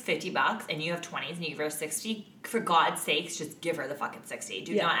dance was $50 and you have 20s and you give her 60, for God's sakes, just give her the fucking 60.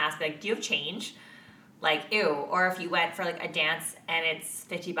 Do not ask, like, do you have change? Like, ew. Or if you went for, like, a dance and it's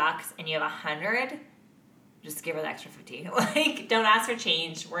 $50 and you have 100, just give her the extra 50. Like, don't ask for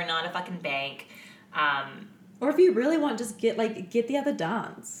change. We're not a fucking bank. Or if you really want, just get the other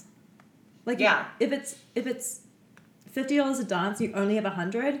dance. Like, if it's $50 a dance, you only have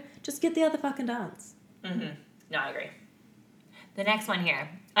 100, just get the other fucking dance. Mm-hmm. No, I agree. The next one here.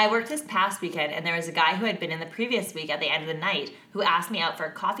 I worked this past weekend, and there was a guy who had been in the previous week at the end of the night who asked me out for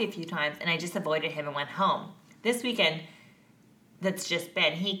coffee a few times, and I just avoided him and went home. This weekend that's just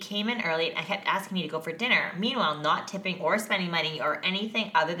been, he came in early, and I kept asking me to go for dinner. Meanwhile, not tipping or spending money or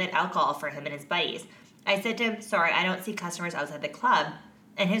anything other than alcohol for him and his buddies. I said to him, sorry, I don't see customers outside the club.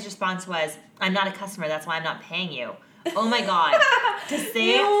 And his response was, I'm not a customer, that's why I'm not paying you. Oh my God. To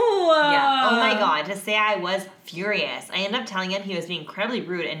say I was furious. I ended up telling him he was being incredibly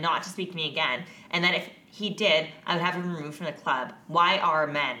rude and not to speak to me again, and that if he did, I would have him removed from the club. Why are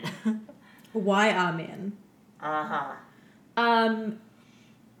men? Why are men? Uh-huh.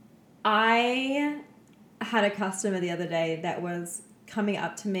 I had a customer the other day that was coming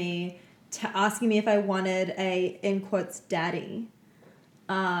up to me asking me if I wanted a, in quotes, daddy.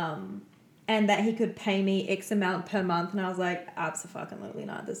 and that he could pay me X amount per month. And I was like, absolutely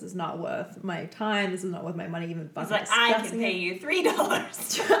not. This is not worth my time. This is not worth my money. Even fucking He's like, I can pay you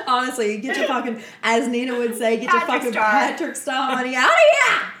 $3. Honestly, get your fucking, as Nina would say, get your fucking Star. Patrick Star money out of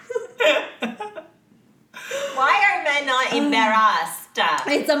here. Why are men not embarrassed?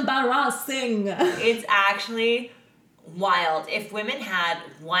 It's embarrassing. It's actually wild. If women had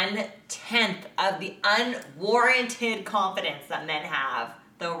 1/10 of the unwarranted confidence that men have,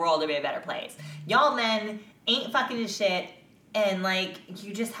 the world would be a better place. Y'all men ain't fucking shit, and like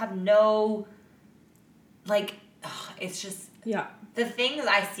you just have no, like, it's just Yeah. the things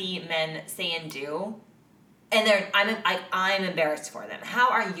I see men say and do, and I'm embarrassed for them. How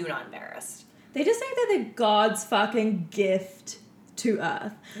are you not embarrassed? They just think that they're God's fucking gift to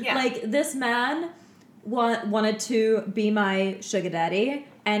earth. Yeah. Like, this man wanted to be my sugar daddy,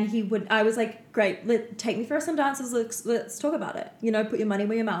 and I was like, great, take me for some dances, let's talk about it. You know, put your money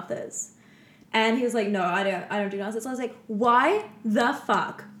where your mouth is. And he was like, no, I don't do dances. So I was like, why the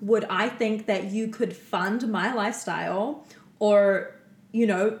fuck would I think that you could fund my lifestyle or, you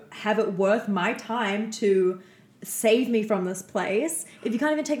know, have it worth my time to save me from this place if you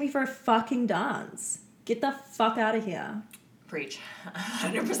can't even take me for a fucking dance? Get the fuck out of here. Preach.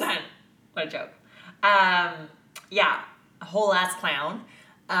 100%. What a joke. Yeah, a whole ass clown.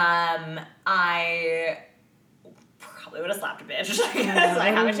 I probably would have slapped a bitch.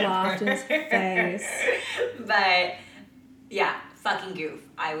 I have laughed in his face. But yeah, fucking goof.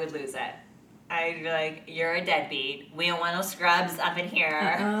 I would lose it. I'd be like, you're a deadbeat. We don't want no scrubs up in here.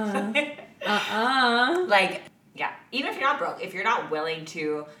 Like, yeah, even if you're not broke, if you're not willing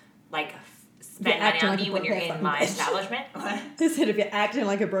to, like, spend money on me when you're in my establishment. I said, if you're acting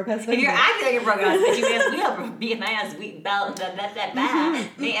like a broke ass bitch. If you're acting like a broke ass bitch, you may as well be may as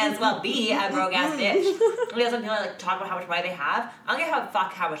well be a broke ass bitch. We have some people like talk about how much money they have. I don't give a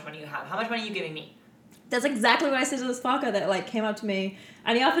fuck how much money you have. How much money are you giving me? That's exactly what I said to this fucker that like came up to me,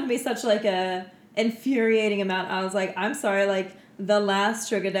 and he offered me such like a infuriating amount. I was like, I'm sorry, like the last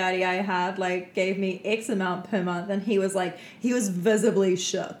sugar daddy I had like gave me X amount per month, and he was visibly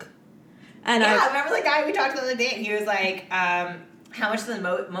shook. And I remember the guy we talked to the other day, and he was like, how much is the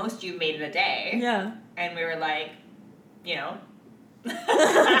most you've made in a day? Yeah. And we were like, you know,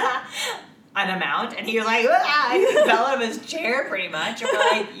 an amount. And he was like, he fell out of his chair pretty much. And we're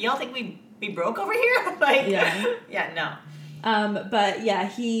like, you don't think we broke over here? Like, yeah, no. But yeah,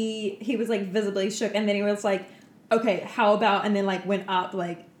 he was like visibly shook, and then he was like, okay, how about, and then like went up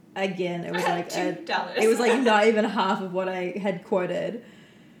like again. It was like $2. It was like not even half of what I had quoted.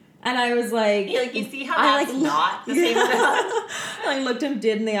 And I was like... you see how that's not the same amount? I looked him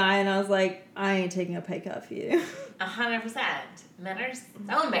dead in the eye and I was like, I ain't taking a pay cut for you. 100%. Men are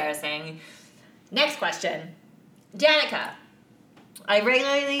so embarrassing. Next question. Danica. I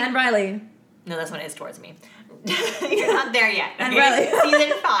regularly... And Riley. No, this one is towards me. You're not there yet. Okay? And Riley.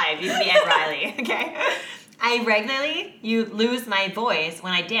 Season 5, you can be Ed Riley. Okay? I regularly lose my voice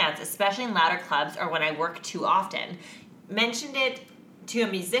when I dance, especially in louder clubs or when I work too often. Mentioned it to a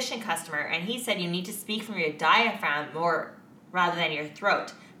musician customer, and he said you need to speak from your diaphragm more rather than your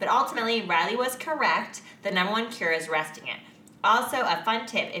throat. But ultimately, Riley was correct. The number one cure is resting it. Also, a fun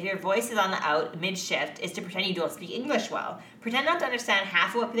tip, if your voice is on the out mid-shift, is to pretend you don't speak English well. Pretend not to understand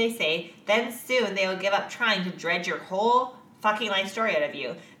half of what they say, then soon they will give up trying to dredge your whole fucking life story out of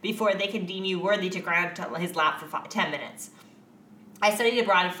you before they can deem you worthy to grind to his lap for 10 minutes. I studied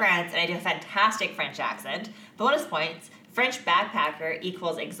abroad in France, and I do a fantastic French accent. Bonus points, French backpacker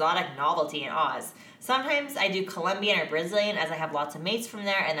equals exotic novelty in Oz. Sometimes I do Colombian or Brazilian as I have lots of mates from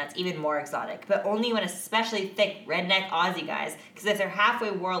there, and that's even more exotic. But only when especially thick redneck Aussie guys, because if they're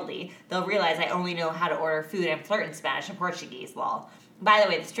halfway worldly, they'll realize I only know how to order food and flirt in Spanish and Portuguese. Lol. By the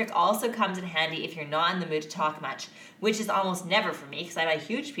way, this trick also comes in handy if you're not in the mood to talk much, which is almost never for me because I'm a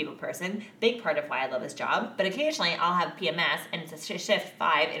huge people person, big part of why I love this job, but occasionally I'll have PMS and it's a shift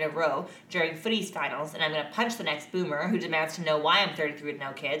 5 in a row during footies finals, and I'm going to punch the next boomer who demands to know why I'm 33 with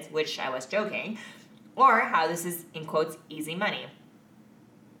no kids, which I was joking, or how this is, in quotes, easy money.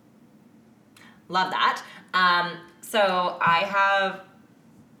 Love that. So I have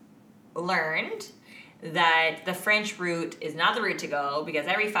learned that the French route is not the route to go because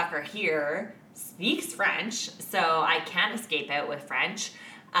every fucker here speaks French, so I can't escape out with French.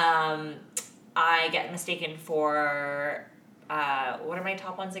 I get mistaken for, what are my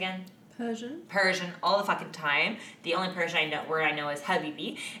top ones again? Persian all the fucking time. The only Persian word I know is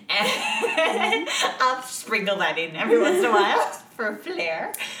habibi, and I'll sprinkle that in every once in a while for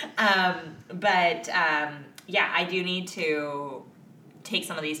flair. But yeah, I do need to take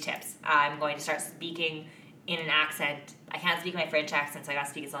some of these tips. I'm going to start speaking in an accent I can't speak my French accent, so I gotta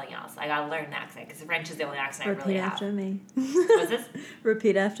speak something else. I gotta learn an accent, because French is the only accent I really have. Repeat after me. What's this?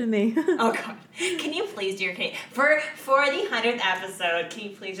 Repeat after me. Oh, God. Can you please do your Canadian... For the 100th episode, can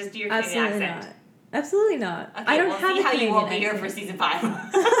you please just do your Canadian accent? Not. Absolutely not. Okay, I don't we'll have see a how you Canadian won't be here accent. for season 5.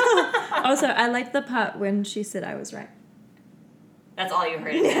 Also, I liked the part when she said I was right. That's all you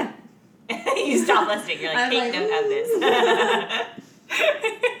heard. Yeah. You stop listening. You're like, take note of this.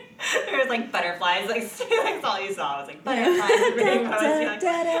 There was like butterflies. Like that's all you saw. It was like butterflies.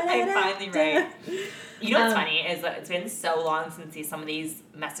 I'm finally right. You know what's funny is that it's been so long since some of these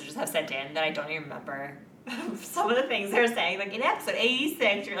messages have sent in that I don't even remember some of the things they're saying. Like in episode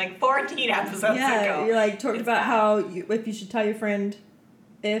 86, you're like 14 episodes ago. You like talked about how if you should tell your friend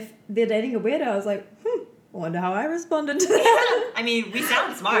if they're dating a weirdo. I was like, I wonder how I responded to that. I mean, we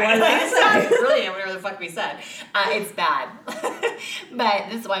sound smart. What did I It sounds brilliant, whatever the fuck we said. It's bad. But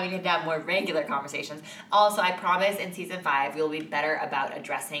this is why we need to have more regular conversations. Also, I promise in season 5, we'll be better about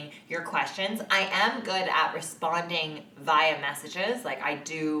addressing your questions. I am good at responding via messages. Like, I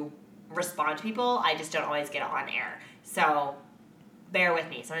do respond to people. I just don't always get on air. So, bear with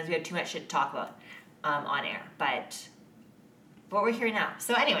me. Sometimes we have too much shit to talk about on air. But what we're here now.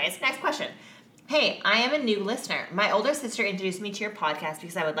 So, anyways, next question. Hey, I am a new listener. My older sister introduced me to your podcast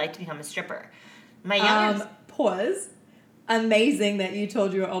because I would like to become a stripper. My younger... Pause. Amazing that you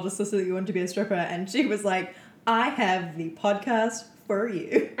told your older sister that you wanted to be a stripper, and she was like, I have the podcast for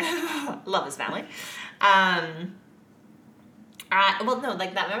you. Love this family. Well, no,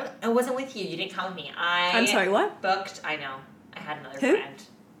 like that. Remember, I wasn't with you. You didn't come with me. I'm sorry, what? Booked. I know. I had another Who? friend.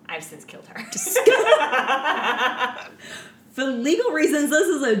 I've since killed her. For legal reasons, this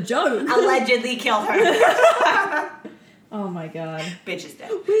is a joke. Allegedly killed her. Oh my god. Bitch is dead.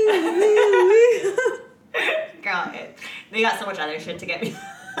 Wee. Girl, they got so much other shit to get me.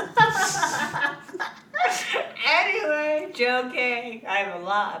 Anyway, joking. I'm a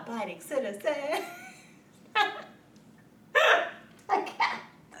law-abiding citizen. I can't.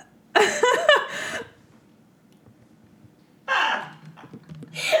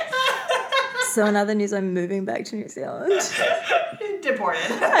 So in other news, I'm moving back to New Zealand. Deported.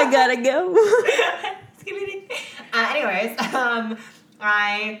 I gotta go. Anyways,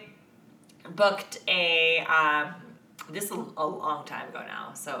 I booked this is a long time ago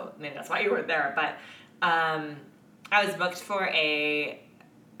now, so maybe that's why you weren't there, but I was booked for a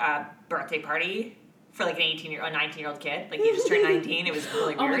birthday party for like a 19-year-old kid. Like he just turned 19. It was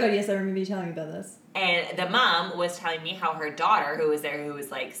really weird. Oh my god, yes, I remember you telling me about this. And the mom was telling me how her daughter, who was there, who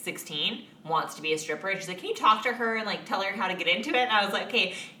was like 16, wants to be a stripper. And she's like, can you talk to her and like tell her how to get into it? And I was like,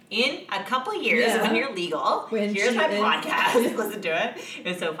 okay, in a couple years when you're legal, here's my podcast. Listen to it. It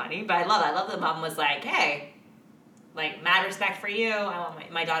was so funny. But I love the mom was like, hey, like mad respect for you. I want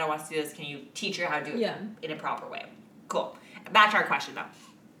my daughter wants to do this. Can you teach her how to do it in a proper way? Cool. Back to our question though.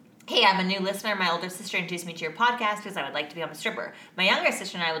 Hey, I'm a new listener. My older sister introduced me to your podcast because I would like to become a stripper. My younger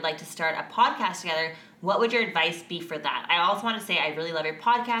sister and I would like to start a podcast together. What would your advice be for that? I also want to say I really love your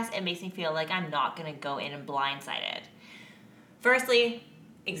podcast. It makes me feel like I'm not going to go in and blindsided. Firstly,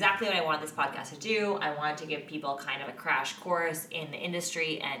 exactly what I wanted this podcast to do. I wanted to give people kind of a crash course in the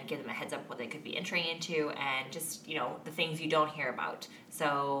industry and give them a heads up what they could be entering into and just, the things you don't hear about.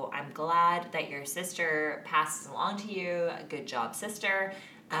 So I'm glad that your sister passes along to you. Good job, sister.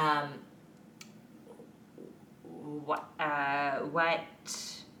 What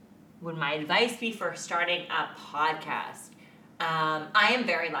would my advice be for starting a podcast? I am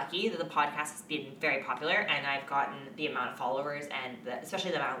very lucky that the podcast has been very popular and I've gotten the amount of followers and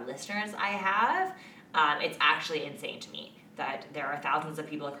especially the amount of listeners I have. It's actually insane to me that there are thousands of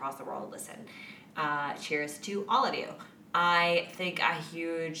people across the world who listen. Cheers to all of you. I think a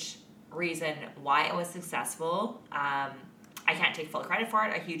huge reason why it was successful, I can't take full credit for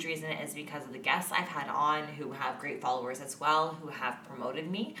it. A huge reason is because of the guests I've had on who have great followers as well, who have promoted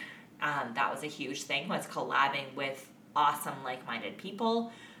me. That was a huge thing, was collabing with awesome, like-minded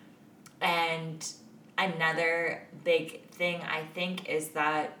people. And another big thing, I think, is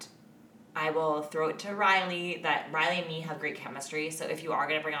that I will throw it to Riley, that Riley and me have great chemistry. So if you are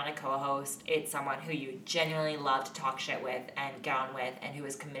going to bring on a co-host, it's someone who you genuinely love to talk shit with and get on with and who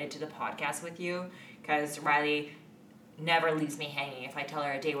is committed to the podcast with you. Because Riley never leaves me hanging. If I tell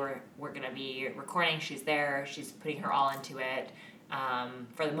her a day we're going to be recording, she's there. She's putting her all into it.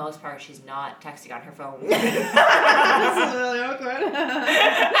 For the most part, she's not texting on her phone. This is really awkward.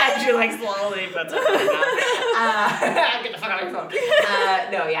 And she like slowly puts her phone down. Get the fuck out of your phone.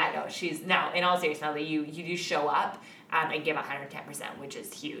 No, in all seriousness, you do show up and give 110%, which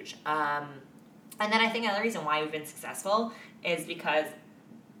is huge. And then I think another reason why we've been successful is because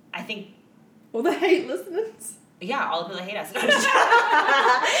I think... All the hate listeners. Yeah, all the people that hate us.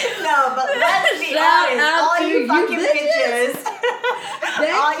 No, but let's be Shout honest. out All to you you fucking bitches.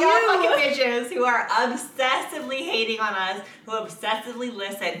 bitches. All y'all fucking bitches who are obsessively hating on us, who obsessively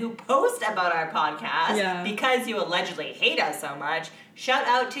listen, who post about our podcast because you allegedly hate us so much. Shout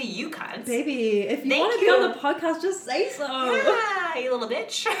out to you cunts. Baby, if you Thank want to be you. on the podcast, just say so. Yeah, you little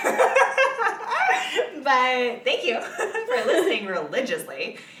bitch. But thank you for listening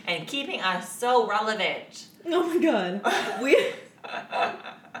religiously and keeping us so relevant. Oh my god.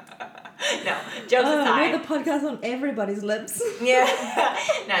 No, jokes aside. We're the podcast on everybody's lips. Yeah.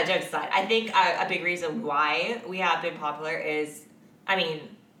 No, jokes aside. I think a big reason why we have been popular is, I mean,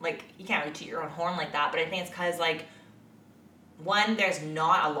 like, you can't really toot your own horn like that, but I think it's because, like, one, there's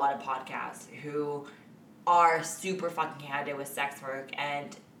not a lot of podcasts who are super fucking candid with sex work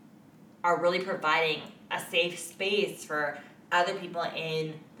and are really providing a safe space for other people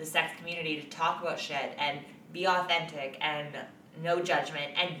in the sex community to talk about shit and be authentic and no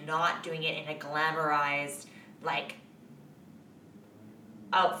judgment and not doing it in a glamorized, like,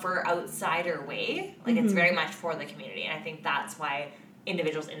 outsider way. Like, it's very much for the community, and I think that's why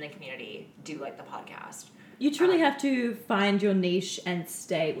individuals in the community do like the podcast. You truly have to find your niche and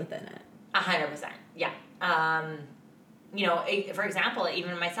stay within it. 100%, yeah. You know, for example,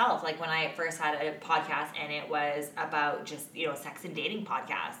 even myself, like when I first had a podcast and it was about just, you know, sex and dating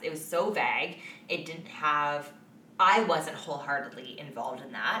podcast, it was so vague. It didn't have, I wasn't wholeheartedly involved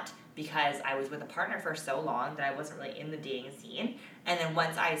in that because I was with a partner for so long that I wasn't really in the dating scene. And then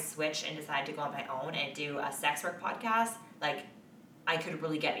once I switched and decided to go on my own and do a sex work podcast, like, I could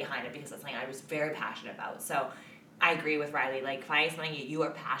really get behind it because that's something I was very passionate about. So I agree with Riley, like, finding something you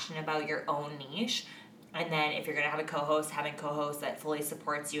are passionate about, your own niche. And then if you're going to have a co-host, having a co-host that fully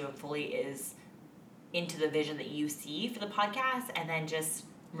supports you and fully is into the vision that you see for the podcast, and then just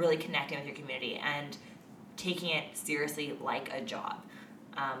really connecting with your community and taking it seriously like a job.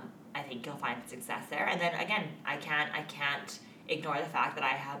 I think you'll find success there. And then again, I can't ignore the fact that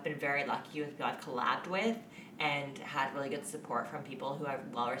I have been very lucky with people I've collabed with and had really good support from people who are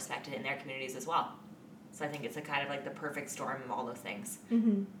well respected in their communities as well. So I think it's a kind of like the perfect storm of all those things.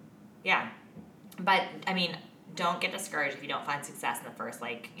 Mm-hmm. Yeah. But, I mean, don't get discouraged if you don't find success in the first,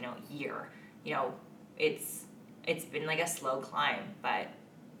 like, you know, year. You know, it's been, like, a slow climb, but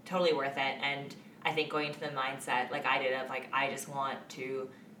totally worth it. And I think going into the mindset, like I did, of, like, I just want to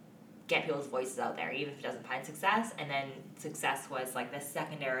get people's voices out there, even if it doesn't find success. And then success was, like, the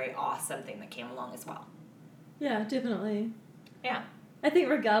secondary awesome thing that came along as well. Yeah, definitely. Yeah. I think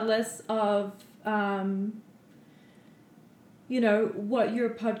regardless of... you know, what your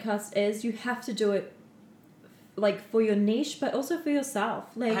podcast is, you have to do it, like, for your niche, but also for yourself.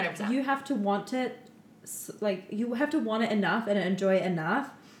 Like, 100%. You have to want it, like, you have to want it enough and enjoy it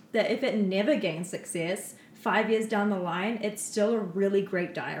enough that if it never gains success, 5 years down the line, it's still a really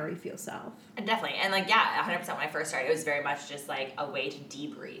great diary for yourself. And definitely. And, like, yeah, 100% when I first started, it was very much just, like, a way to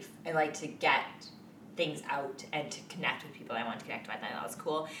debrief and, like, to get things out and to connect with people I wanted to connect with. I thought that was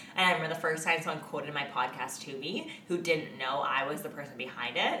cool. And I remember the first time someone quoted my podcast to me who didn't know I was the person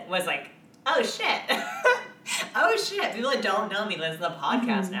behind it was like, oh shit. Oh shit. People that don't know me listen to the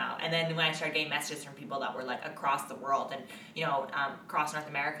podcast now. And then when I started getting messages from people that were like across the world and, you know, across North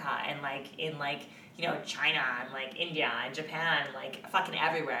America and like in like, you know, China and like India and Japan, like fucking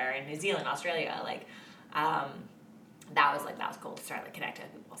everywhere, and New Zealand, Australia, like, that was cool to start like connecting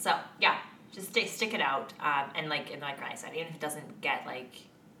with people. So yeah. Just stick it out, and like I said, even if it doesn't get like,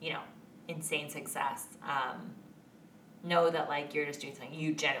 you know, insane success, know that like you're just doing something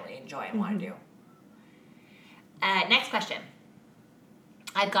you genuinely enjoy and want to do. Next question.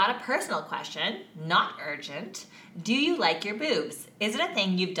 I've got a personal question, not urgent. Do you like your boobs? Is it a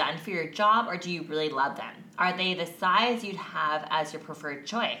thing you've done for your job, or do you really love them? Are they the size you'd have as your preferred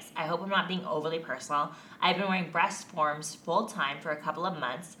choice? I hope I'm not being overly personal. I've been wearing breast forms full time for a couple of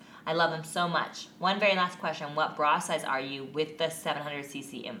months. I love them so much. One very last question. What bra size are you with the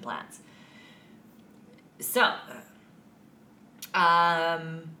 700cc implants? So,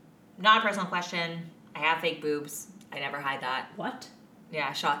 not a personal question. I have fake boobs. I never hide that. What?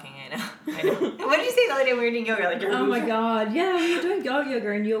 Yeah, shocking, I know. What did you say the other day when we were doing yoga? Like, oh my god, yeah, we were doing goat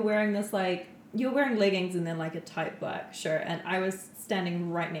yoga and you were wearing this like, you were wearing leggings and then like a tight black shirt, and I was standing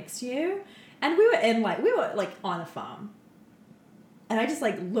right next to you, and we were like on a farm. And I just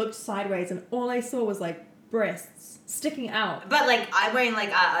like looked sideways and all I saw was like breasts sticking out. But like I'm wearing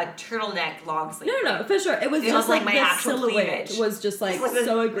like a turtleneck long sleeve. No, for sure. It was just like my the actual silhouette cleavage. Was just like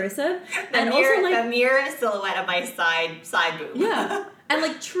so aggressive. And also like the mirror silhouette of my side boob. Yeah. And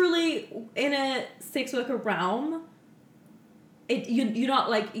like truly in a sex worker realm, you're not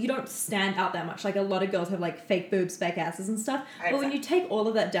like, you don't stand out that much. Like a lot of girls have like fake boobs, fake asses and stuff. But when you take all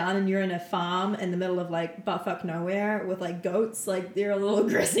of that down and you're in a farm in the middle of like buttfuck nowhere with like goats, like they're a little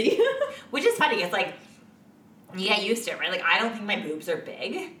grissy. Which is funny. It's like, you get used to it, right? Like I don't think my boobs are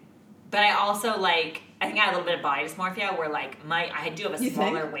big, but I also like, I think I have a little bit of body dysmorphia where like I do have a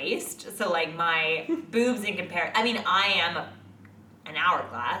smaller waist. So like my boobs in comparison, I mean, I am an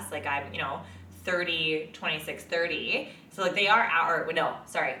hourglass. Like I'm, 30, 26, 30. So like they are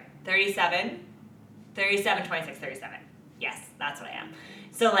 37, 26, 37. Yes, that's what I am.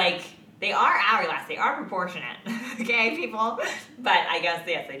 So like they are hourglass. They are proportionate. Okay, people? But I guess,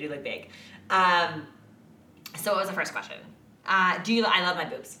 yes, they do look big. So what was the first question? I love my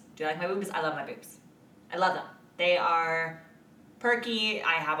boobs. Do you like my boobs? I love my boobs. I love them. They are perky.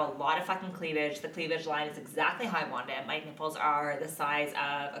 I have a lot of fucking cleavage. The cleavage line is exactly how I want it. My nipples are the size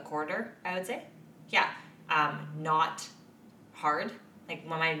of a quarter, I would say. Yeah. Not hard. Like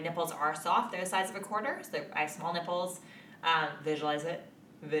when my nipples are soft, they're the size of a quarter. So I have small nipples. Visualize it.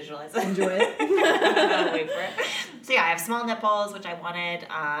 Enjoy it. Wait for it. So yeah, I have small nipples, which I wanted.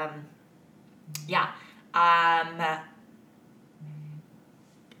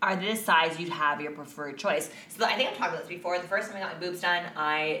 Are they the size you'd have your preferred choice? So I think I've talked about this before. The first time I got my boobs done,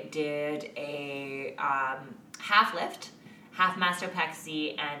 I did a half lift, half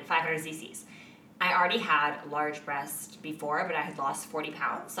mastopexy, and 500 cc's. I already had large breasts before, but I had lost 40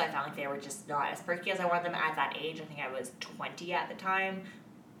 pounds, so I found like they were just not as perky as I wanted them at that age. I think I was 20 at the time.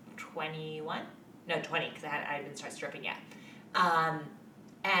 21? No, 20, because I didn't start stripping yet.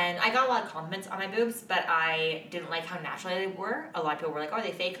 And I got a lot of compliments on my boobs, but I didn't like how natural they were. A lot of people were like, oh, are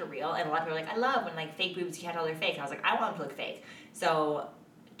they fake or real? And a lot of people were like, I love when like fake boobs, you had all their fake. And I was like, I want them to look fake. So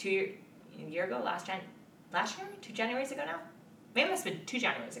a year ago, last year? 2 Januaries ago now? Maybe it must have been 2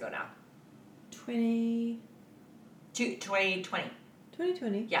 Januaries ago now.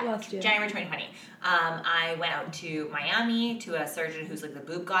 2020. Yeah, last year. January 2020. I went out to Miami to a surgeon who's like the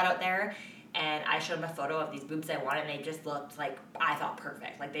boob god out there. And I showed him a photo of these boobs I wanted, and they just looked like, I thought,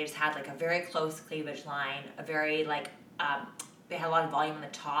 perfect. Like, they just had, like, a very close cleavage line, a very, like, they had a lot of volume on the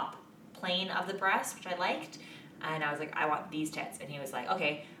top plane of the breast, which I liked. And I was like, I want these tits. And he was like,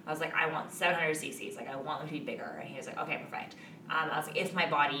 okay. I was like, I want 700 cc's. Like, I want them to be bigger. And he was like, okay, perfect. I was like, if my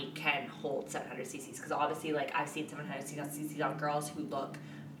body can hold 700 cc's. Because obviously, like, I've seen 700 cc's on girls who look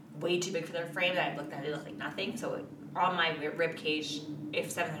way too big for their frame that I've looked at, they look like nothing. So on my rib cage, if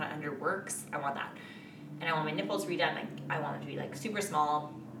 700 works, I want that. And I want my nipples redone. Like I want them to be like super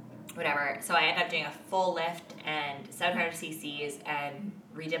small, whatever. So I ended up doing a full lift and 700 cc's and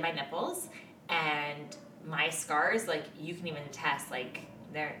redid my nipples. And my scars, like you can even test, like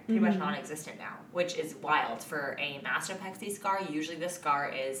they're pretty much non-existent now, which is wild for a mastopexy scar. Usually the scar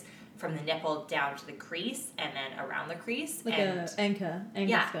is from the nipple down to the crease and then around the crease. Like an anchor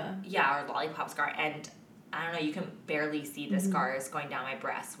scar. Yeah, or lollipop scar. And I don't know, you can barely see the scars going down my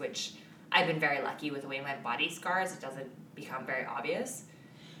breast, which I've been very lucky with the way my body scars. It doesn't become very obvious.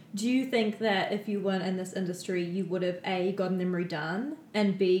 Do you think that if you weren't in this industry, you would have A, gotten them redone,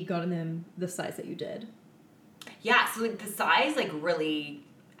 and B, gotten them the size that you did? Yeah, so like the size, like really,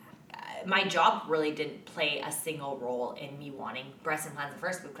 my job really didn't play a single role in me wanting breast implants at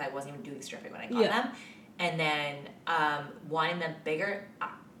first because I wasn't even doing stripping when I got them. And then wanting them bigger,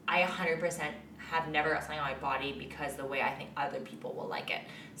 I 100% have never got something on my body because the way I think other people will like it.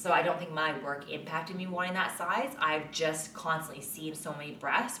 So I don't think my work impacted me wanting that size. I've just constantly seen so many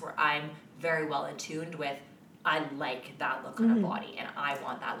breasts where I'm very well attuned with, I like that look on a body and I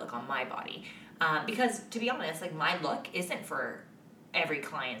want that look on my body. Because to be honest, like my look isn't for every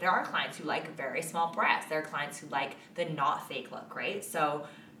client. There are clients who like very small breasts. There are clients who like the not fake look, right? So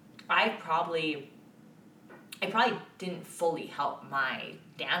I probably didn't fully help my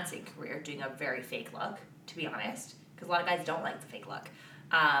dancing career doing a very fake look, to be honest, because a lot of guys don't like the fake look.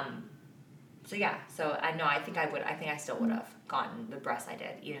 So I think I still would have gotten the breasts I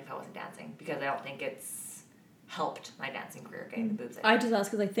did, even if I wasn't dancing, because I don't think it's helped my dancing career getting the boobs I did. I just asked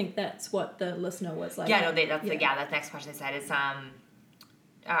because I think that's what the listener was like. Yeah, no, that's the next question they said is,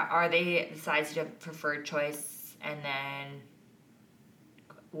 are they the size you have preferred choice, and then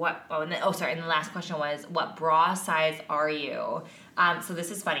and the last question was, what bra size are you? So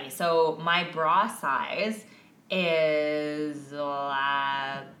this is funny. So my bra size is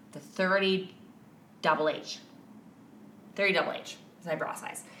the 30 double H. 30 double H is my bra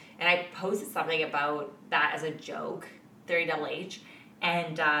size. And I posted something about that as a joke, 30 double H.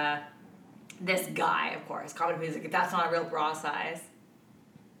 And this guy, of course, commented me, like, that's not a real bra size.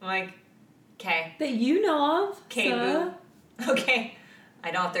 I'm like, okay. That you know of, okay, boo. Okay. I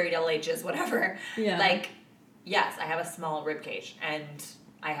know 30 double H's, whatever. Yeah. Like, yes, I have a small rib cage, and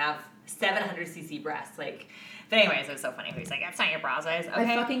I have 700cc breasts. Like, but anyways, it was so funny. He's like, "That's not your bra size."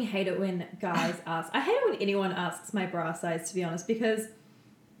 Okay. I fucking hate it when guys ask. I hate it when anyone asks my bra size, to be honest, because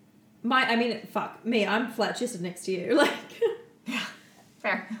fuck me, I'm flat chested next to you. Like, yeah,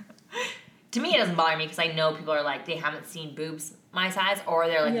 fair. To me, it doesn't bother me because I know people are like, they haven't seen boobs my size, or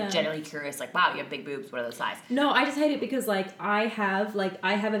they're like genuinely curious, like, wow, you have big boobs, what are those size? No, I just hate it because like I have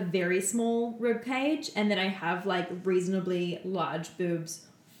a very small rib cage, and then I have like reasonably large boobs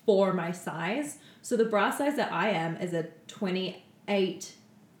for my size. So the bra size that I am is a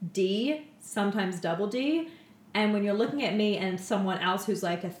 28D, sometimes double D. And when you're looking at me and someone else who's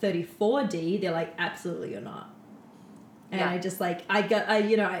like a 34D, they're like, absolutely you're not. And I just like,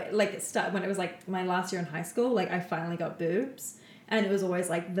 when it was like my last year in high school, like I finally got boobs, and it was always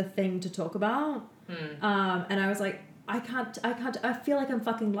like the thing to talk about. And I was like, I feel like I'm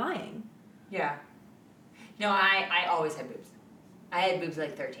fucking lying. Yeah. No, I always had boobs. I had boobs at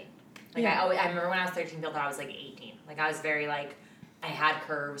like 13. Like I remember when I was 13, I thought I was like 18. Like I was very like, I had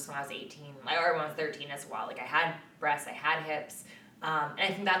curves when I was 18, or when I was 13 as well. Like I had breasts, I had hips. And I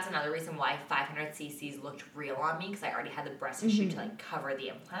think that's another reason why 500cc's looked real on me, because I already had the breast tissue to like cover the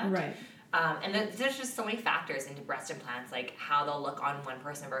implant. Right. And there's just so many factors into breast implants, like how they'll look on one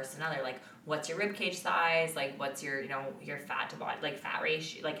person versus another. Like what's your rib cage size? Like what's your, your fat to body, like fat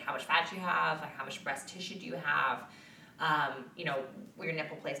ratio, like how much fat do you have? Like how much breast tissue do you have? Your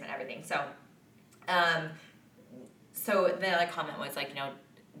nipple placement, everything. So the other comment was like,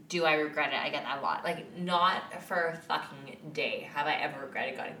 do I regret it? I get that a lot. Like, not for a fucking day have I ever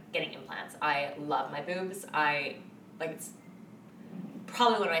regretted getting implants. I love my boobs. It's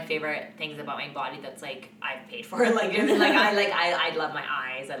probably one of my favorite things about my body that's, like, I've paid for. I love my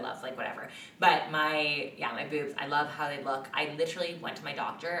eyes. I love, like, whatever. But my boobs, I love how they look. I literally went to my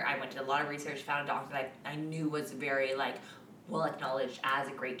doctor. I went to a lot of research, found a doctor that I knew was very, like, well acknowledged as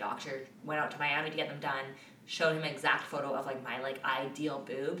a great doctor. Went out to Miami to get them done. Showed him an exact photo of like my like ideal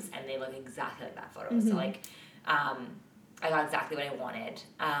boobs, and they look exactly like that photo. So like, I got exactly what I wanted.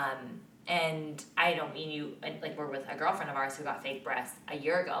 And I don't mean you, like we're with a girlfriend of ours who got fake breasts a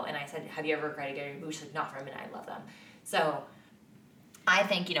year ago, and I said, have you ever regretted getting boobs? She's like, not for a minute, I love them. So I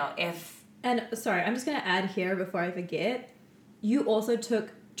think, And sorry, I'm just going to add here before I forget, you also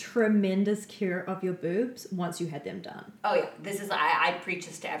took tremendous care of your boobs once you had them done. Oh yeah, I preach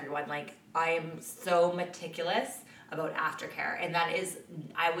this to everyone. Like, I am so meticulous about aftercare, and that is,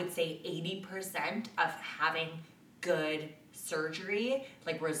 I would say, 80% of having good surgery,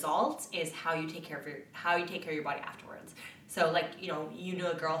 like results, is how you take care of your body afterwards. So like, you knew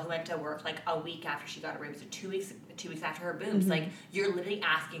a girl who went to work like a week after she got her boobs, or 2 weeks after her boobs. Like, you're literally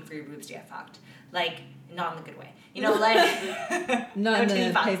asking for your boobs to get fucked. Like, not in the good way. Not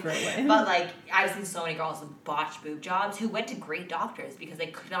in the favorite way. But like, I've seen so many girls with botched boob jobs who went to great doctors because they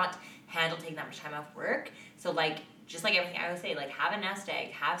could not handle taking that much time off work. So like, just like everything I would say, like, have a nest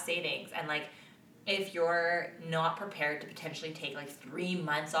egg, have savings, and like, if you're not prepared to potentially take like 3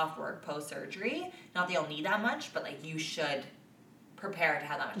 months off work post-surgery, not that you'll need that much, but like, you should prepare to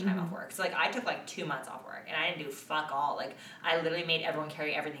have that much time off work. So like, I took like 2 months off work, and I didn't do fuck all. Like, I literally made everyone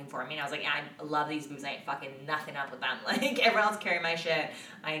carry everything for me, and I was like, I love these boobs, I ain't fucking nothing up with them. Like, everyone else carry my shit,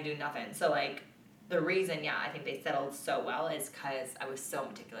 I ain't do nothing. So like, the reason, I think they settled so well is because I was so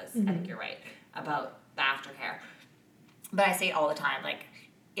meticulous. I think you're right about the aftercare. But I say it all the time, like,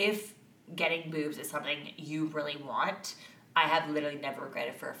 if getting boobs is something you really want, I have literally never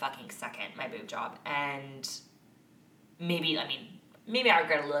regretted for a fucking second my boob job. And maybe I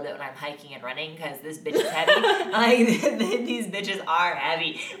regret a little bit when I'm hiking and running, because this bitch is heavy. Like, these bitches are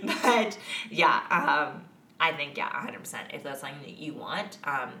heavy. But I think 100%. If that's something that you want,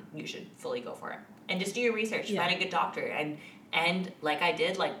 you should fully go for it. And just do your research. Find a good doctor, and like I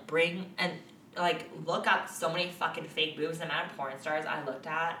did, like, bring and like look up so many fucking fake boobs. The amount of porn stars I looked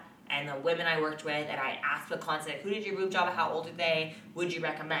at, and the women I worked with, and I asked the constant, who did your boob job? How old are they? Would you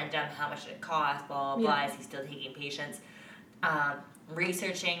recommend them? How much did it cost? Blah blah blah. Is he still taking patients?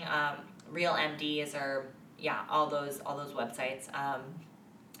 Researching Real MDs, or all those websites.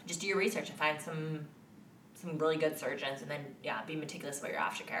 Just do your research and find some really good surgeons, and then be meticulous about your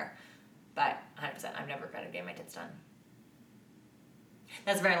aftercare. But 100%, I've never regretted getting my tits done.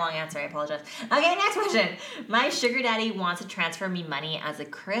 That's a very long answer. I apologize. Okay, next question. My sugar daddy wants to transfer me money as a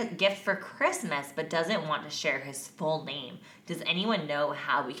gift for Christmas, but doesn't want to share his full name. Does anyone know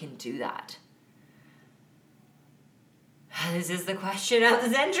how we can do that? This is the question of the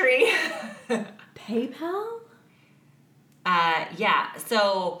century. PayPal?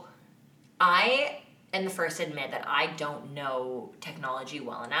 So I and the first to admit that I don't know technology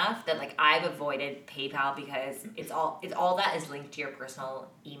well enough, that like I've avoided PayPal because it's all that is linked to your personal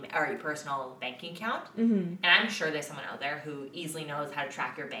email or your personal banking account. Mm-hmm. And I'm sure there's someone out there who easily knows how to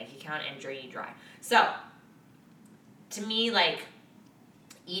track your bank account and drain you dry. So to me, like,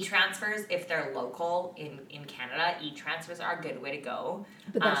 e-transfers, if they're local in Canada, e-transfers are a good way to go.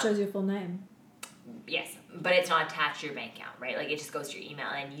 But that shows your full name. Yes, but it's not attached to your bank account, right? Like, it just goes to your email,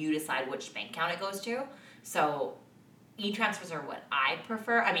 and you decide which bank account it goes to. So, e-transfers are what I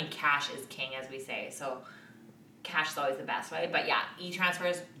prefer. I mean, cash is king, as we say, so cash is always the best way. But yeah,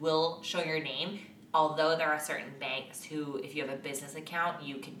 e-transfers will show your name, although there are certain banks who, if you have a business account,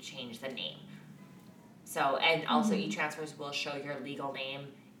 you can change the name. So, and also e-transfers will show your legal name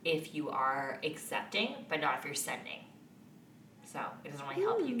if you are accepting, but not if you're sending. So, it doesn't really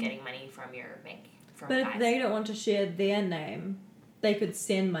help you getting money from your bank. But if they don't want to share their name, they could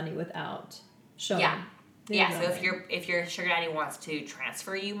send money without showing. Yeah. So if your sugar daddy wants to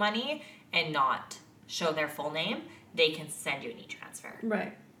transfer you money and not show their full name, they can send you an e-transfer.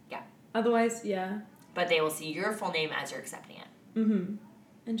 Right. Yeah. Otherwise, yeah. But they will see your full name as you're accepting it. Mm-hmm.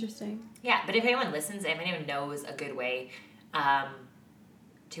 Interesting. Yeah, but if anyone listens, if anyone knows a good way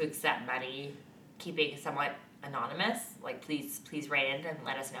to accept money, keeping somewhat anonymous, like please write in and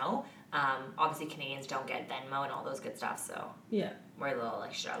let us know. Obviously Canadians don't get Venmo and all those good stuff, so yeah, we're a little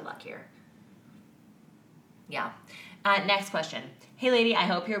like shit out of luck here. Yeah. Next question. Hey lady, I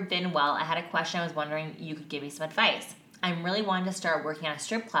hope you're been well. I had a question. I was wondering you could give me some advice. I'm really wanting to start working at a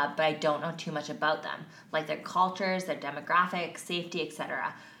strip club, but I don't know too much about them, like their cultures, their demographics, safety,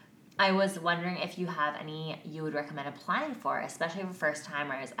 etc. I was wondering if you have any you would recommend applying for, especially for first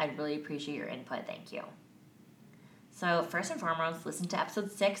timers. I'd really appreciate your input. Thank you. So first and foremost, listen to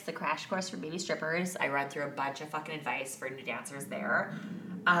episode 6, the crash course for baby strippers. I run through a bunch of fucking advice for new dancers there.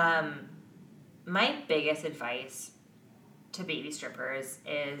 My biggest advice to baby strippers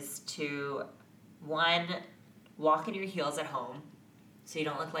is to, 1, walk in your heels at home so you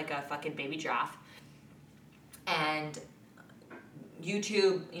don't look like a fucking baby giraffe. And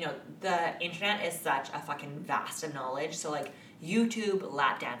YouTube, the internet is such a fucking vast of knowledge. So like YouTube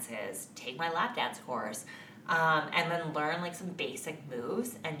lap dances, take my lap dance course. And then learn like some basic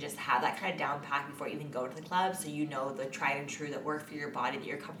moves and just have that kind of down pat before you even go to the club, so you know the tried and true that work for your body that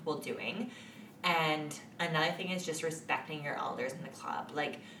you're comfortable doing. And another thing is just respecting your elders in the club.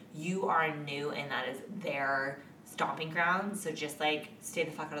 Like, you are new and that is their stomping ground, so just like stay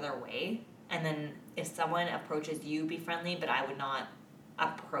the fuck out of their way. And then if someone approaches you, be friendly, but I would not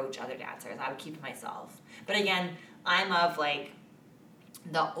approach other dancers. I would keep to myself. But again, I'm of like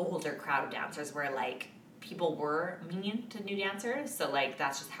the older crowd of dancers where like people were mean to new dancers, so like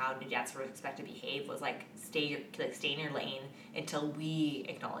that's just how new dancers were expected to behave, was like stay in your lane until we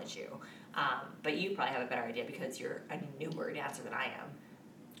acknowledge you. But you probably have a better idea because you're a newer dancer than I am.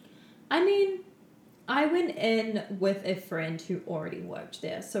 I mean, I went in with a friend who already worked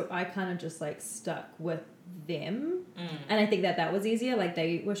there, so I kind of just like stuck with them, and I think that was easier. Like,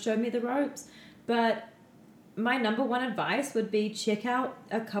 they were showing me the ropes, but my number one advice would be check out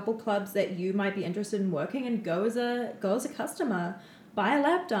a couple clubs that you might be interested in working, and go as a customer, buy a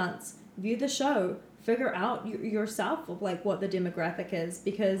lap dance, view the show, figure out yourself of like what the demographic is,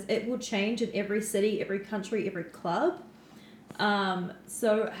 because it will change in every city, every country, every club.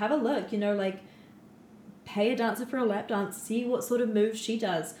 So have a look, like pay a dancer for a lap dance, see what sort of moves she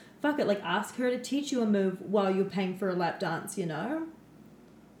does. Fuck it, like ask her to teach you a move while you're paying for a lap dance, Yeah.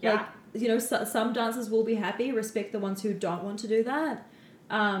 Like, some dancers will be happy, respect the ones who don't want to do that.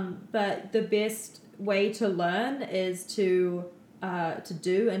 But the best way to learn is to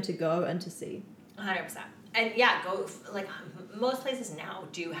do and to go and to see. 100%. And yeah, like most places now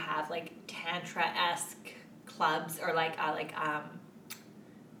do have like tantra-esque clubs or like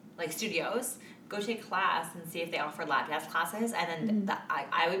studios. Go take a class and see if they offer lap dance classes, and then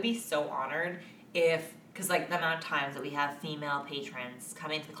I would be so honored if. Because, like, the amount of times that we have female patrons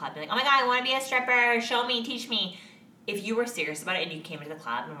come into the club and be like, oh, my God, I want to be a stripper. Show me, teach me. If you were serious about it and you came into the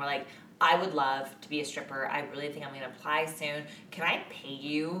club and were like, I would love to be a stripper. I really think I'm going to apply soon. Can I pay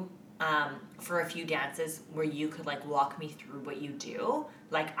you for a few dances where you could, like, walk me through what you do?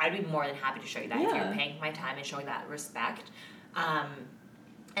 Like, I'd be more than happy to show you that if you're paying my time and showing that respect. And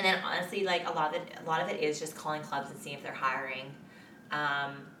then, honestly, like, a lot of it is just calling clubs and seeing if they're hiring.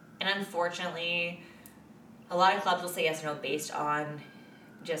 And unfortunately, a lot of clubs will say yes or no based on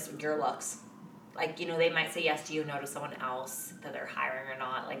just your looks. Like, they might say yes to you, no to someone else that they're hiring or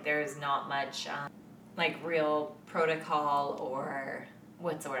not. Like, there's not much, like, real protocol or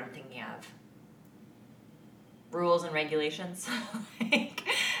what's the word I'm thinking of? rules and regulations.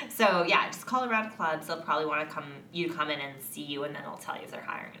 So yeah, just call around clubs. They'll probably want to come in and see you, and then they'll tell you if they're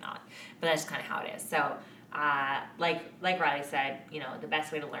hiring or not. But that's kind of how it is. So like Riley said, the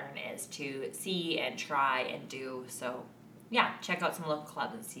best way to learn is to see and try and do. So yeah, check out some local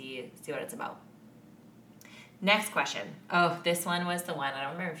clubs and see what it's about. Next question. Oh, this one was the one. I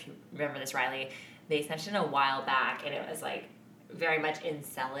don't remember if you remember this, Riley. They sent it a while back, and it was like very much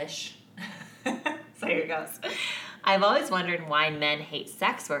incelish. So here it goes. I've always wondered why men hate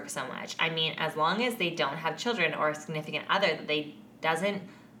sex work so much. I mean, as long as they don't have children or a significant other that they doesn't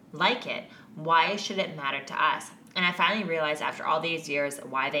like it, why should it matter to us? And I finally realized after all these years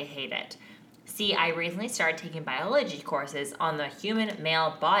why they hate it. See, I recently started taking biology courses on the human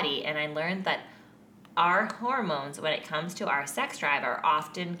male body, and I learned that our hormones, when it comes to our sex drive, are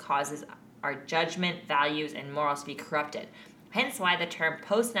often causes our judgment, values, and morals to be corrupted. Hence why the term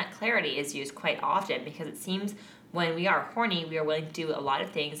post-nut clarity is used quite often, because it seems when we are horny, we are willing to do a lot of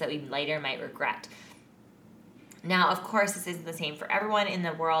things that we later might regret. Now, of course, this isn't the same for everyone in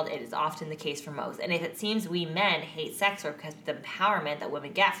the world. It is often the case for most. And if it seems we men hate sex work because the empowerment that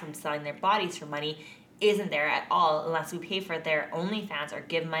women get from selling their bodies for money isn't there at all unless we pay for their OnlyFans or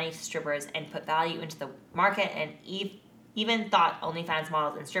give money to strippers and put value into the market, and even thought OnlyFans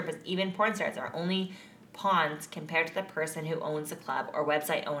models and strippers, even porn stars, are only pawns compared to the person who owns the club or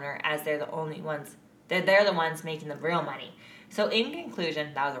website owner, as they're the ones making the real money. So in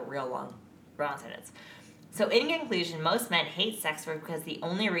conclusion, that was a real long sentence. So in conclusion, most men hate sex work because the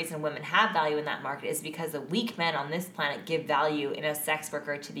only reason women have value in that market is because the weak men on this planet give value in a sex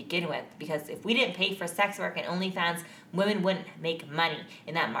worker to begin with. Because if we didn't pay for sex work and OnlyFans, women wouldn't make money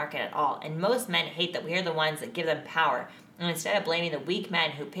in that market at all. And most men hate that we are the ones that give them power. And instead of blaming the weak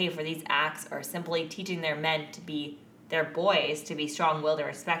men who pay for these acts or simply teaching their boys to be strong-willed and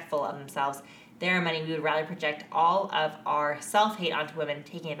respectful of themselves, their money, we would rather project all of our self-hate onto women,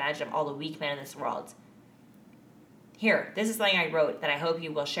 taking advantage of all the weak men in this world. Here, this is something I wrote that I hope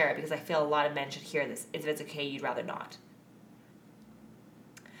you will share because I feel a lot of men should hear this. If it's okay, you'd rather not.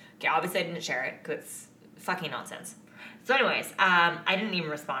 Okay, obviously I didn't share it because it's fucking nonsense. So anyways, I didn't even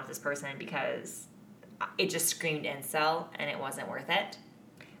respond to this person because it just screamed incel and it wasn't worth it.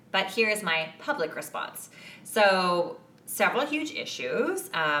 But here is my public response. So, several huge issues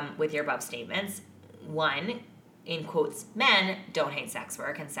with your above statements. One, in quotes, men don't hate sex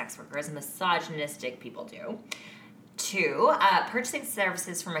work and sex workers, misogynistic people do. Two, purchasing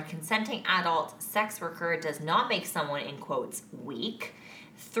services from a consenting adult sex worker does not make someone, in quotes, weak.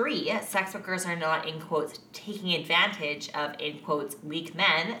 Three, sex workers are not, in quotes, taking advantage of, in quotes, weak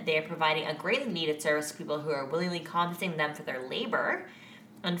men. They are providing a greatly needed service to people who are willingly compensating them for their labor.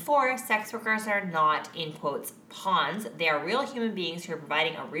 And four, sex workers are not, in quotes, pawns. They are real human beings who are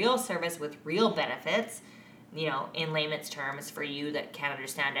providing a real service with real benefits. In layman's terms, for you that can't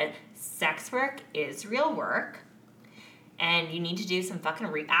understand it, sex work is real work. And you need to do some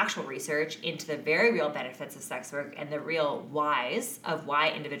fucking actual research into the very real benefits of sex work and the real whys of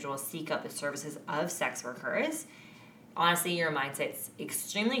why individuals seek out the services of sex workers. Honestly, your mindset's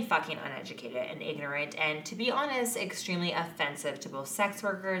extremely fucking uneducated and ignorant, and to be honest, extremely offensive to both sex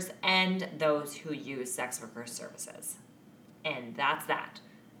workers and those who use sex worker services. And that's that.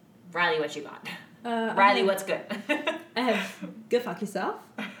 Riley, what you got? Riley, what's good? I have go fuck yourself.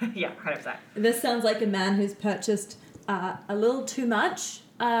 Yeah, 100%. This sounds like a man who's purchased a little too much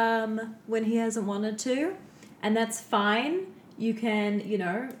when he hasn't wanted to, and that's fine. You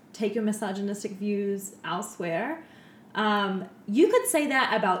can, take your misogynistic views elsewhere. You could say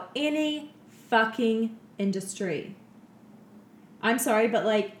that about any fucking industry. I'm sorry,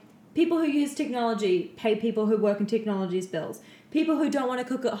 but people who use technology pay people who work in technology's bills. People who don't want to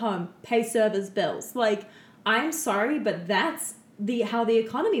cook at home pay servers' bills. I'm sorry, but that's how the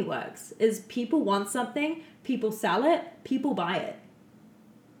economy works. Is people want something, people sell it, people buy it.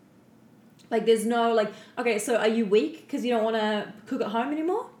 There's no, okay, so are you weak because you don't want to cook at home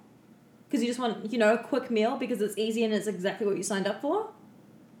anymore? Because you just want, a quick meal because it's easy and it's exactly what you signed up for?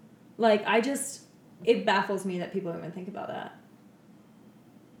 It baffles me that people even think about that.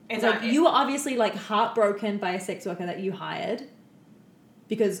 You were obviously, heartbroken by a sex worker that you hired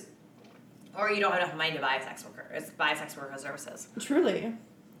because... Or you don't have enough money to buy a sex worker services. Truly.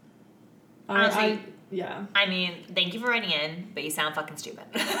 Honestly, yeah. I mean, thank you for writing in, but you sound fucking stupid.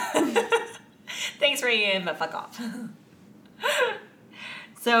 Thanks for writing in, but fuck off.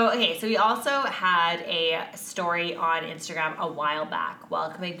 So we also had a story on Instagram a while back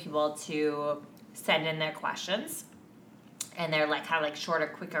welcoming people to send in their questions. And they're shorter,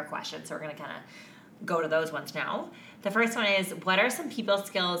 quicker questions. So we're going to kind of go to those ones now. The first one is, what are some people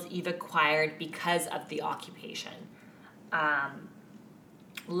skills you've acquired because of the occupation?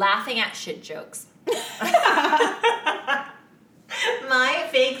 Laughing at shit jokes. My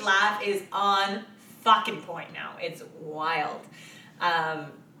fake laugh is on fucking point now. It's wild.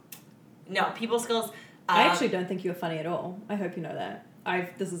 No, people skills. I actually don't think you're funny at all. I hope you know that.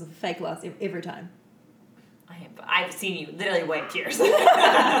 This is a fake laugh every time. I've seen you literally wipe tears.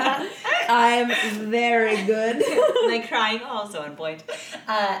 I'm very good. Like crying, also on point.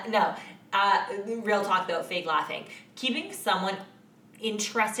 No, real talk though, fake laughing. Keeping someone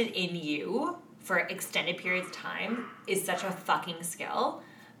interested in you for extended periods of time is such a fucking skill.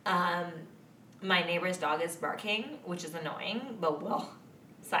 My neighbor's dog is barking, which is annoying, but we'll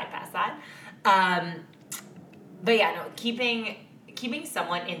side past that. But yeah, no, keeping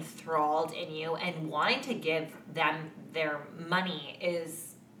someone enthralled in you and wanting to give them their money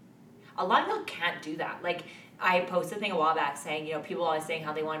is, a lot of people can't do that. Like, I posted a thing a while back saying, people always saying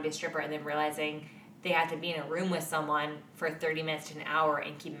how they want to be a stripper and then realizing they have to be in a room with someone for 30 minutes to an hour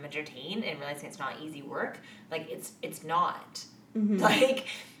and keep them entertained and realizing it's not easy work. Like, it's not. Mm-hmm. Like,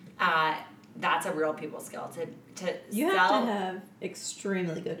 that's a real people skill to you sell. have to have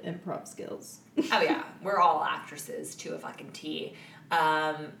extremely good improv skills. Oh yeah, we're all actresses to a fucking T.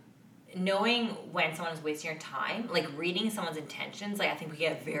 Knowing when someone's wasting your time, like reading someone's intentions, like I think we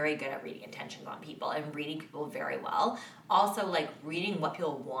get very good at reading intentions on people and reading people very well. Also, like reading what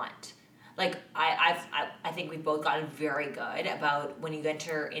people want. Like I think we've both gotten very good about when you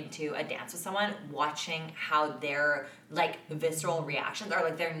enter into a dance with someone, watching how their like visceral reactions are,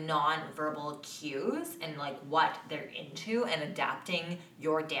 like their non-verbal cues and like what they're into, and adapting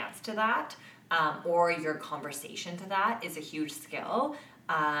your dance to that, or your conversation to that is a huge skill.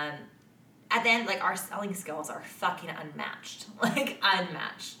 At the end, like our selling skills are fucking unmatched, like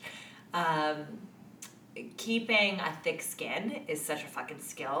unmatched. Keeping a thick skin is such a fucking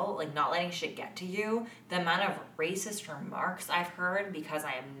skill, like not letting shit get to you. The amount of racist remarks I've heard because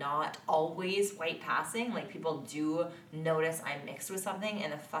I am not always white passing, like people do notice I'm mixed with something,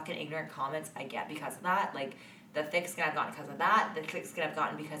 and the fucking ignorant comments I get because of that, like the thick skin I've gotten because of that, the thick skin I've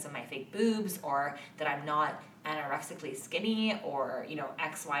gotten because of my fake boobs, or that I'm not anorexically skinny, or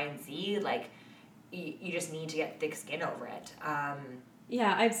X, Y, and Z, like you just need to get thick skin over it.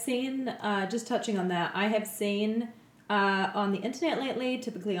 Yeah, I've seen, just touching on that, I have seen on the internet lately,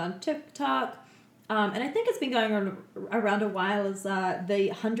 typically on TikTok, and I think it's been going on around a while, is the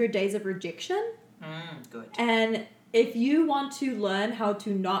 100 Days of Rejection. Good. And if you want to learn how to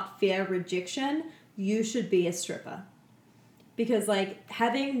not fear rejection, you should be a stripper. Because, like,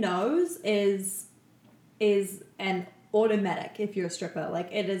 having no's is an automatic if you're a stripper.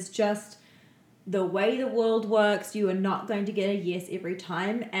 Like, it is just the way the world works. You are not going to get a yes every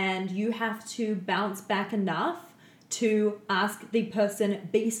time, and you have to bounce back enough to ask the person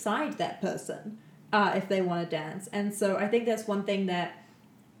beside that person if they want to dance. And so I think that's one thing that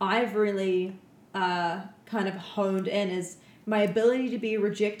I've really kind of honed in, is my ability to be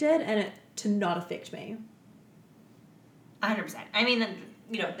rejected and it to not affect me. 100%. I mean,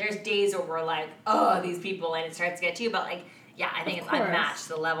 there's days where we're like, oh, these people, and it starts to get to you, but like, yeah, I think it's unmatched,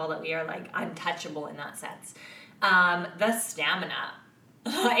 the level that we are like untouchable in that sense. The stamina,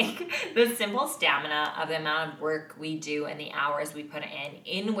 like the simple stamina of the amount of work we do and the hours we put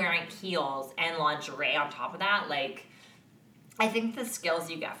in wearing heels and lingerie on top of that, like I think the skills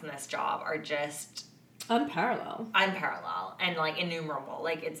you get from this job are just unparalleled and like innumerable.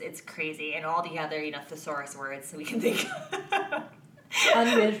 Like it's crazy, and all the other thesaurus words we can think of.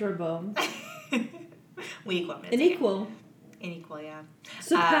 Unmeasurable. We equal. Unequal, yeah.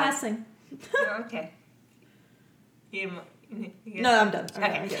 Surpassing. Okay. No, I'm done.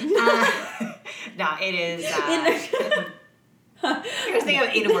 Okay. No, it is. You're thinking of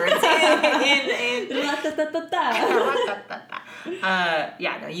 8 words.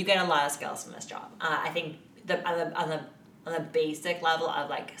 Yeah, no, you get a lot of skills from this job. I think on the basic level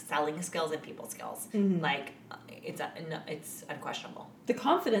of like selling skills and people skills, like it's unquestionable. The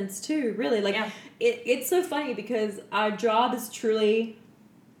confidence too, really. Like it's so funny because our job is truly,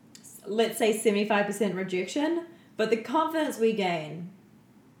 let's say 75% rejection, but the confidence we gain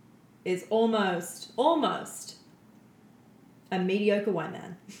is almost a mediocre white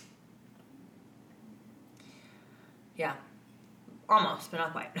man. Yeah. Almost, but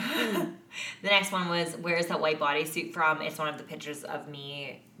not quite. The next one was, where's that white bodysuit from? It's one of the pictures of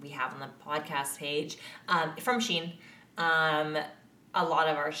me we have on the podcast page. From Shein. A lot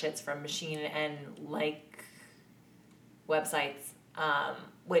of our shit's from Shein and like websites,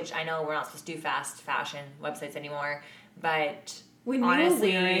 which I know we're not supposed to do fast fashion websites anymore, but when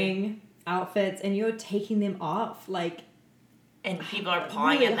honestly, you're wearing outfits and you're taking them off like, and people are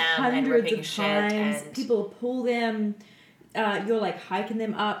pawing really at them and hundreds ripping of shit. times. And People pull them. You're like hiking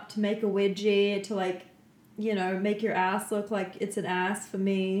them up to make a wedgie to like, you know, make your ass look like it's an ass for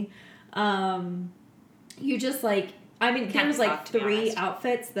me. You just like, I mean, there's like 3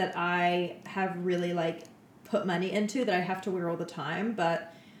 outfits that I have really like put money into that I have to wear all the time.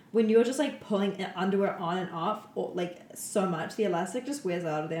 But when you're just like pulling underwear on and off, or like so much, the elastic just wears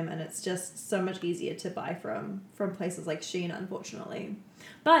out of them, and it's just so much easier to buy from places like Shein, unfortunately.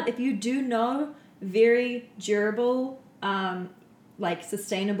 But if you do know very durable, like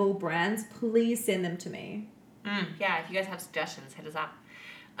sustainable brands, please send them to me. Yeah, if you guys have suggestions, hit us up.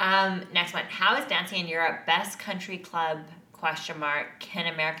 Next one. How is dancing in Europe? Best country club? ?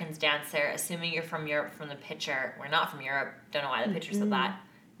 Can Americans dance there? Assuming you're from Europe from the picture. We're not from Europe. Don't know why the picture said that.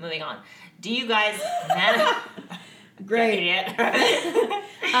 Moving on. Do you guys... Great. Idiot.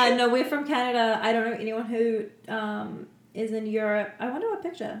 No, we're from Canada. I don't know anyone who is in Europe. I wonder what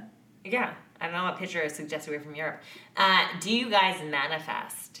picture. Yeah. I don't know what picture suggests we're from Europe. Do you guys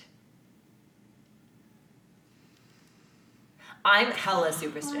manifest? I'm hella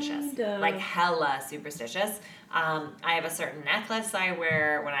superstitious. Like hella superstitious. I have a certain necklace I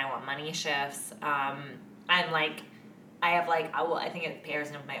wear when I want money shifts. I'm like, I think it pairs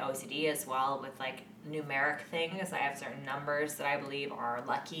in with my OCD as well with like numeric things. I have certain numbers that I believe are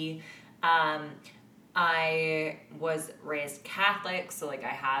lucky. I was raised Catholic, so like I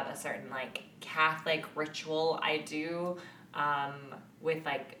have a certain like Catholic ritual I do with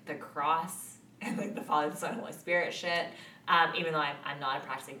like the cross and like the Father, the Son, Holy Spirit shit. Even though I'm not a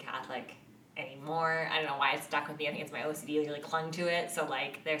practicing Catholic anymore. I don't know why it stuck with me. I think it's my OCD really clung to it. So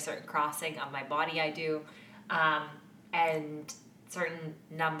like there's certain crossing of my body I do. And certain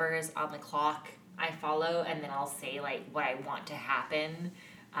numbers on the clock I follow, and then I'll say like what I want to happen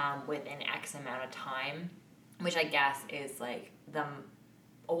within X amount of time, which I guess is like the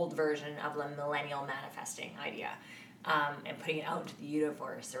old version of the millennial manifesting idea, and putting it out into the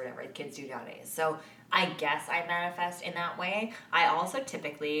universe or whatever the kids do nowadays. So I guess I manifest in that way. I also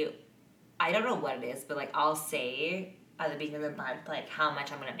typically, I don't know what it is, but like I'll say at the beginning of the month, like how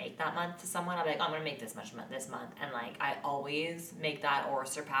much I'm going to make that month to someone. I'm like, oh, I'm going to make this much this month. And like, I always make that or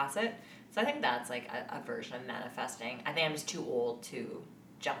surpass it. So I think that's like a version of manifesting. I think I'm just too old to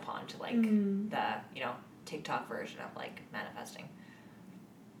jump on to like the, you know, TikTok version of like manifesting.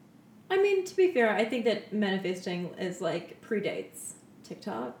 I mean, to be fair, I think that manifesting is like predates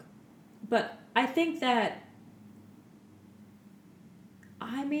TikTok. But I think that,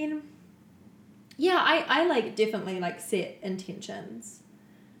 I mean... Yeah, I like definitely like set intentions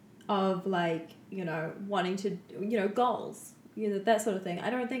of like, you know, wanting to, you know, goals, you know, that sort of thing.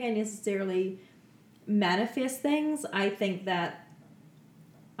 I don't think I necessarily manifest things. I think that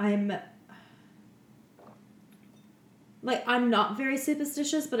I'm not very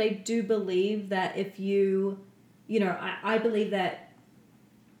superstitious, but I do believe that if you know, I believe that,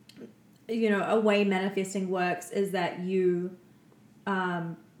 you know, a way manifesting works is that you,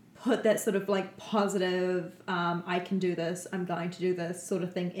 put that sort of like positive, I can do this, I'm going to do this sort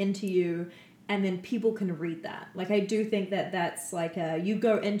of thing into you, and then people can read that. Like I do think that that's like you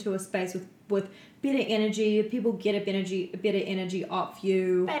go into a space with better energy, people get a better energy off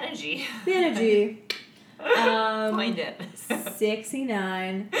you. Energy. The energy. Coined it.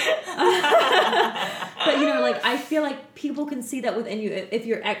 69. But you know, like I feel like people can see that within you if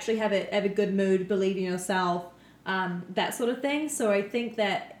you actually have a good mood, believe in yourself, that sort of thing. So I think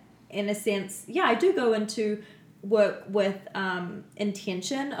that in a sense, yeah, I do go into work with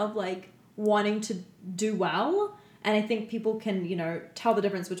intention of like wanting to do well, and I think people can, you know, tell the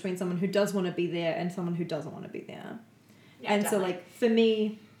difference between someone who does want to be there and someone who doesn't want to be there. Yeah, and definitely. So like for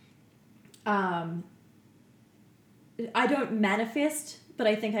me, I don't manifest, but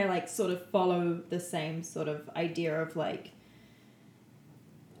I think I like sort of follow the same sort of idea of like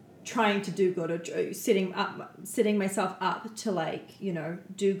trying to do good or setting myself up to like, you know,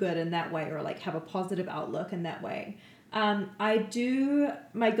 do good in that way or like have a positive outlook in that way. I do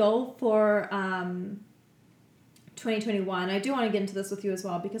my goal for 2021. I do want to get into this with you as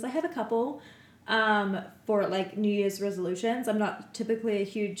well because I have a couple for like New Year's resolutions. I'm not typically a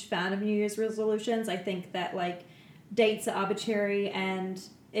huge fan of New Year's resolutions. I think that like dates are arbitrary, and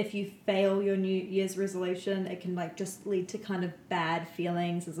if you fail your New Year's resolution, it can like just lead to kind of bad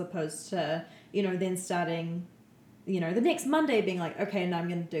feelings as opposed to, you know, then starting, you know, the next Monday being like, okay, now I'm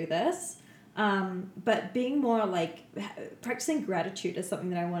going to do this. But being more like practicing gratitude is something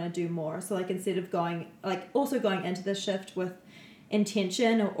that I want to do more. So like instead of going into the shift with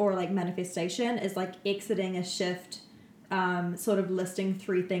intention or like manifestation is like exiting a shift sort of listing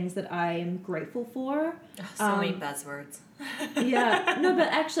 3 things that I am grateful for. So many buzzwords. Yeah, no, but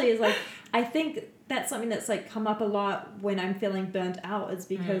actually it's like, I think that's something that's like come up a lot when I'm feeling burnt out, is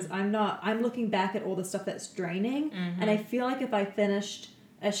because I'm looking back at all the stuff that's draining, and I feel like if I finished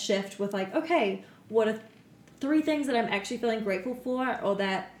a shift with like, okay, what are 3 things that I'm actually feeling grateful for, or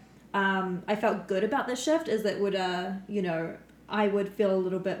that I felt good about this shift, is that would I would feel a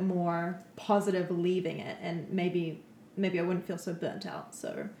little bit more positive leaving it, and maybe I wouldn't feel so burnt out.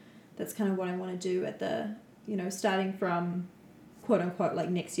 So that's kind of what I want to do at the, starting from quote unquote like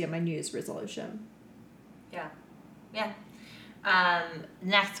next year, my New Year's resolution. Yeah.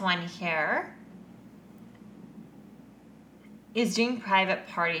 Next one here. Is doing private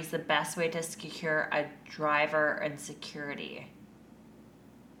parties the best way to secure a driver and security?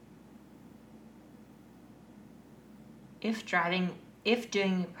 If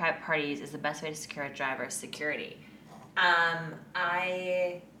doing private parties is the best way to secure a driver's security,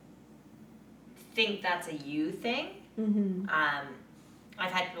 I think that's a you thing. Mm-hmm.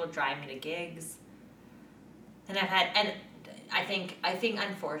 I've had people drive me to gigs, and I think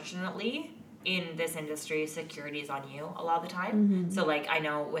unfortunately in this industry, security is on you a lot of the time. Mm-hmm. So like I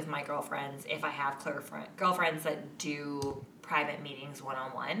know with my girlfriends, if I have girlfriends that do private meetings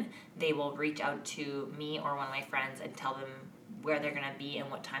one-on-one, they will reach out to me or one of my friends and tell them where they're going to be and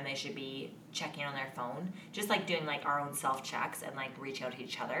what time they should be checking on their phone, just like doing like our own self-checks and like reach out to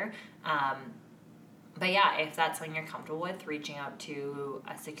each other. But yeah, if that's something you're comfortable with, reaching out to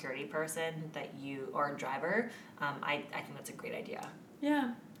a security person or a driver, I think that's a great idea.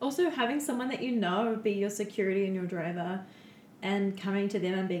 Yeah. Also, having someone that be your security and your driver, and coming to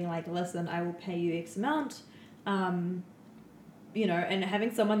them and being like, listen, I will pay you X amount, and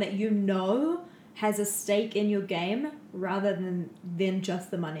having someone that has a stake in your game rather than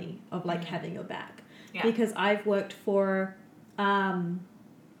just the money of like having your back. Yeah. Because I've worked for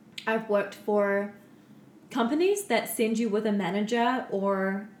companies that send you with a manager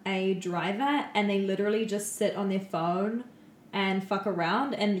or a driver, and they literally just sit on their phone and fuck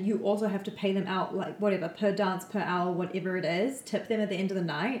around, and you also have to pay them out like whatever, per dance, per hour, whatever it is, tip them at the end of the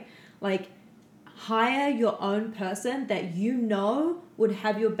night. Like, hire your own person that would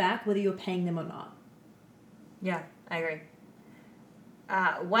have your back whether you're paying them or not. Yeah, I agree.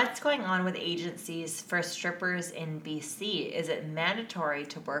 What's going on with agencies for strippers in BC? Is it mandatory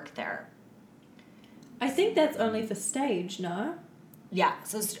to work there? I think that's only for stage, no? Yeah,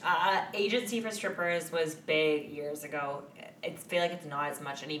 so agency for strippers was big years ago. I feel like it's not as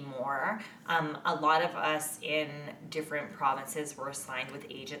much anymore. A lot of us in different provinces were signed with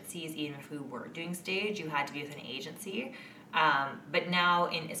agencies. Even if we weren't doing stage, you had to be with an agency. But now,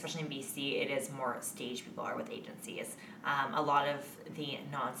 especially in BC, it is more stage people are with agencies. A lot of the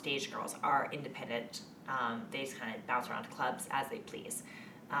non-stage girls are independent. They just kind of bounce around to clubs as they please.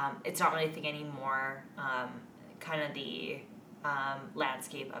 It's not really a thing anymore. Kind of the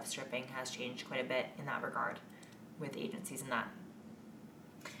landscape of stripping has changed quite a bit in that regard with agencies and that.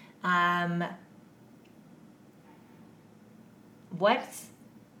 What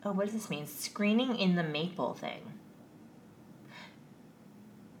does this mean? Screening in the maple thing.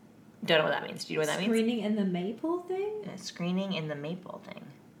 Don't know what that means. Do you know what that means? Screening in the maple thing? Screening in the maple thing.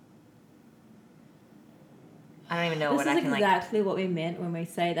 I don't even know what I can like... This is exactly what we meant when we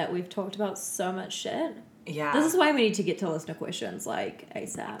say that we've talked about so much shit. Yeah. This is why we need to get to listener questions, like,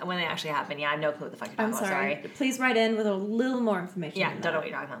 ASAP. When they actually happen. Yeah, I have no clue what the fuck you're talking about. Sorry. Please write in with a little more information. Yeah, don't know what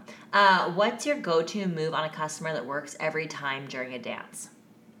you're talking about. What's your go-to move on a customer that works every time during a dance?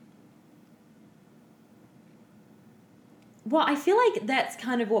 Well, I feel like that's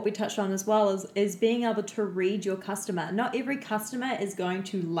kind of what we touched on as well, is being able to read your customer. Not every customer is going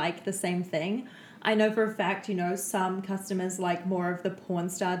to like the same thing. I know for a fact, some customers like more of the porn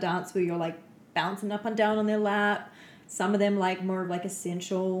star dance where you're like bouncing up and down on their lap. Some of them like more of like a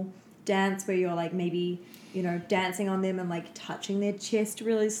sensual dance where you're like maybe, dancing on them and like touching their chest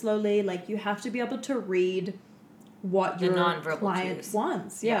really slowly. Like, you have to be able to read what your client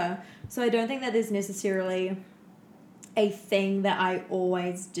wants. Yeah. So I don't think that there's necessarily a thing that I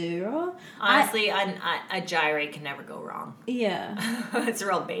always do. Honestly, a gyrate can never go wrong. Yeah. It's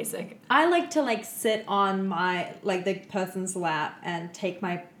real basic. I like to like sit on my, like the person's lap and take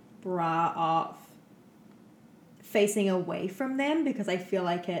my bra off facing away from them because I feel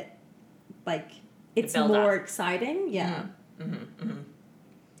like it's more exciting. Yeah.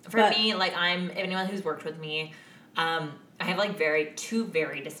 For me, like anyone who's worked with me, I have like two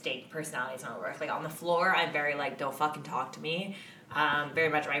very distinct personalities when I work. Like on the floor, I'm very like, don't fucking talk to me. Very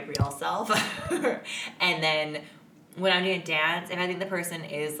much my real self. And then when I'm doing a dance, if I think the person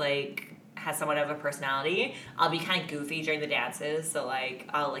is like has somewhat of a personality, I'll be kind of goofy during the dances. So like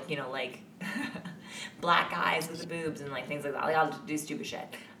I'll like black eyes with the boobs and like things like that. Like I'll do stupid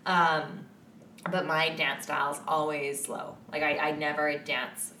shit. But my dance style is always slow. Like I never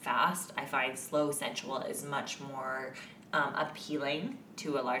dance fast. I find slow sensual is much more appealing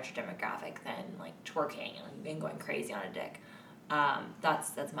to a larger demographic than like twerking and going crazy on a dick.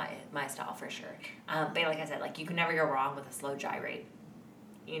 That's my style for sure. But like I said, like you can never go wrong with a slow gyrate.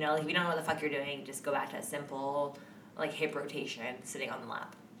 You know, like if you don't know what the fuck you're doing, just go back to a simple like hip rotation sitting on the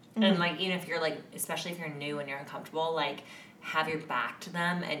lap. Mm-hmm. And like even if you're like, especially if you're new and you're uncomfortable, like have your back to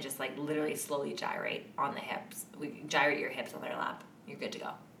them and just like literally slowly gyrate on the hips. Gyrate your hips on their lap. You're good to go.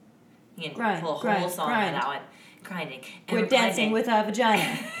 You can pull a whole song on that one. Grinding. And we're dancing with our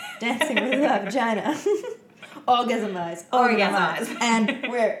vagina. Dancing with our vagina. Orgasm eyes. And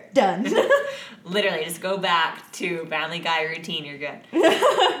we're done. Literally, just go back to Family Guy routine. You're good.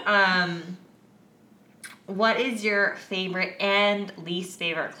 What is your favorite and least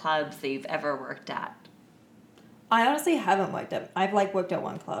favorite clubs that you've ever worked at? I honestly haven't worked at. I've like worked at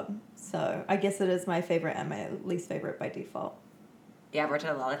one club, so I guess it is my favorite and my least favorite by default. Yeah, I've worked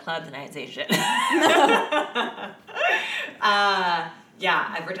at a lot of clubs and I didn't say shit. Yeah,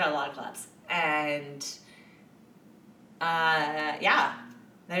 I've worked at a lot of clubs and yeah,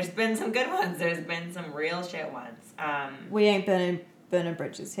 there's been some good ones. There's been some real shit ones. We ain't burning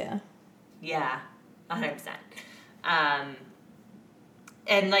bridges here. Yeah, 100%.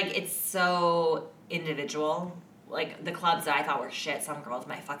 And like it's so individual. Like the clubs that I thought were shit, some girls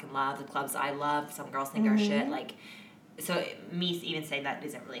might fucking love. The clubs I love, some girls think are shit. Like, so me even saying that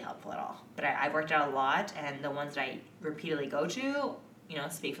isn't really helpful at all. But I've worked out a lot, and the ones that I repeatedly go to, you know,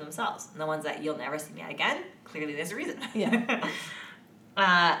 speak for themselves. And the ones that you'll never see me at again, clearly there's a reason. Yeah.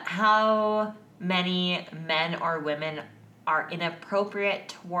 How many men or women are inappropriate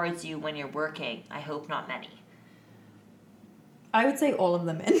towards you when you're working? I hope not many. I would say all of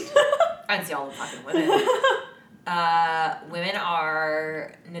the men. I'd say all the fucking women. Women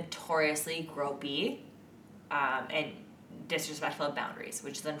are notoriously gropey and disrespectful of boundaries,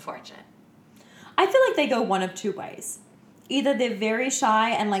 which is unfortunate. I feel like they go one of two ways. Either they're very shy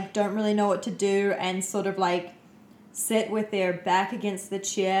and like don't really know what to do and sort of like sit with their back against the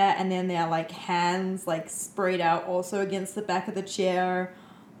chair and then their like hands like sprayed out also against the back of the chair,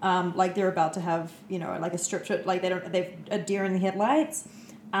 like they're about to have, you know, like a strip shot, like they've a deer in the headlights.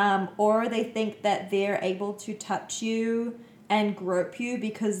 Or they think that they're able to touch you and grope you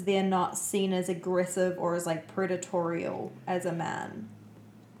because they're not seen as aggressive or as like predatorial as a man.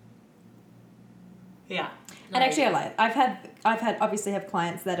 Yeah. And actually, I lied. I've had obviously have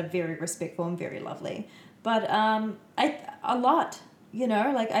clients that are very respectful and very lovely, but a lot, you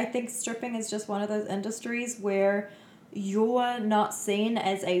know, like I think stripping is just one of those industries where you're not seen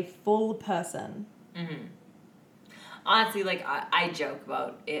as a full person. Mm-hmm. Honestly, like, I joke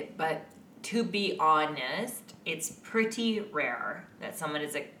about it, but to be honest, it's pretty rare that someone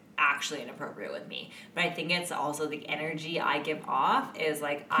is, like, actually inappropriate with me. But I think it's also the energy I give off is,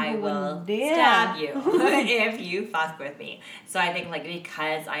 like, I will stab you if you fuck with me. So I think, like,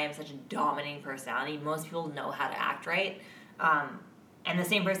 because I am such a dominating personality, most people know how to act right. And the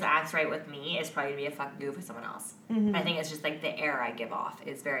same person that acts right with me is probably going to be a fucking goof with someone else. Mm-hmm. I think it's just, like, the air I give off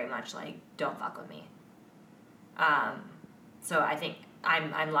is very much, like, don't fuck with me. So I think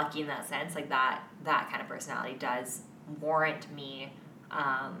I'm lucky in that sense, like that kind of personality does warrant me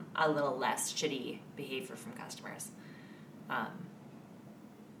a little less shitty behavior from customers.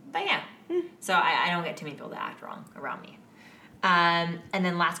 But yeah, so I don't get too many people to act wrong around me. And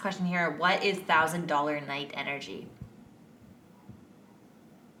then last question here, what is $1,000 night energy?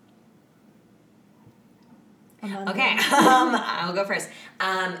 Okay, I'll go first.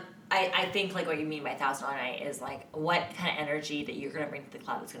 I think, like, what you mean by $1,000 night is, like, what kind of energy that you're going to bring to the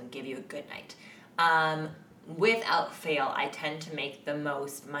club is going to give you a good night. Without fail, I tend to make the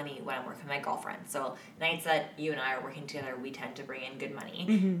most money when I'm working with my girlfriend. So nights that you and I are working together, we tend to bring in good money.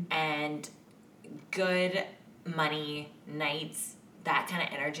 Mm-hmm. And good money nights, that kind of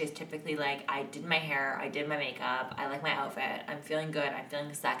energy is typically, like, I did my hair, I did my makeup, I like my outfit, I'm feeling good, I'm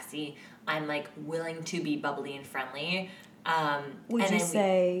feeling sexy, I'm, like, willing to be bubbly and friendly. Would you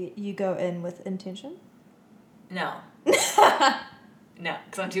say you go in with intention? No. No,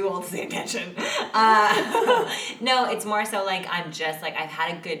 because I'm too old to say intention. No, it's more so like I'm just like I've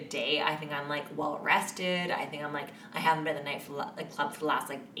had a good day. I think I'm like well rested. I think I'm like I haven't been at the club for the last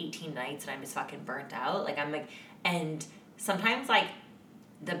like 18 nights and I'm just fucking burnt out. Like I'm like, and sometimes like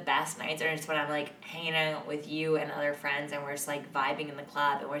the best best nights are just when I'm like hanging out with you and other friends and we're just like vibing in the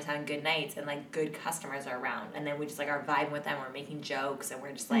club and we're just having good nights and like good customers are around and then we just like are vibing with them, we're making jokes and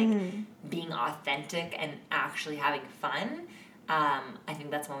we're just like being authentic and actually having fun. I think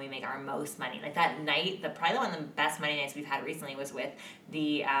that's when we make our most money. Like that night, probably one of the best money nights we've had recently was with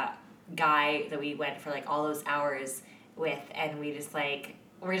the guy that we went for like all those hours with, and we're just like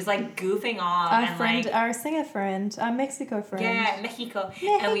goofing off. Our and friend, like, our singer friend, our Mexico friend. Yeah, Mexico.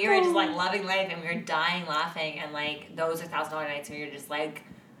 And we were just like loving life and we were dying laughing, and like those are $1,000 nights and we were just like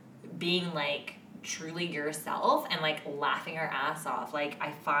being like truly yourself and like laughing our ass off. Like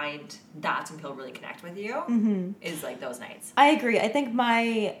I find that's when people really connect with you is like those nights. I agree. I think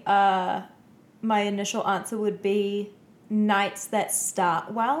my my initial answer would be nights that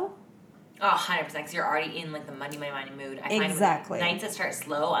start well. Oh, 100%, because you're already in like the money mood. I find Exactly. Nights that start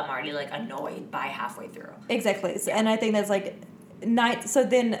slow, I'm already like annoyed by halfway through. Exactly. So, and I think that's like nights. So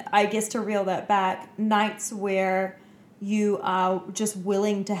then I guess to reel that back, nights where you are just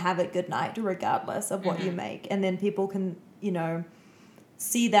willing to have a good night regardless of what you make. And then people can, you know,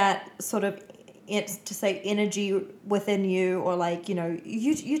 see that sort of, to say energy within you, or like, you know,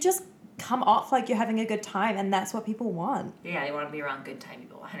 you just come off like you're having a good time, and that's what people want. Yeah, they want to be around good time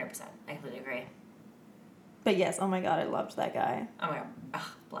people, 100%. I completely agree. But yes, oh my God, I loved that guy. Oh my God. Ugh,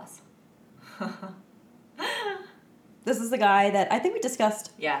 bless. This is the guy that I think we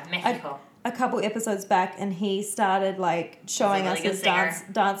discussed Yeah, Mexico. a couple episodes back, and he started like showing really us good his singer.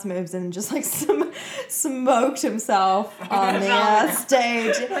 dance moves and just like smoked himself on the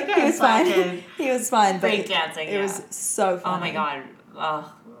stage. Like, He was fine. fucking He was fine. But break dancing, it was so funny. Oh my God.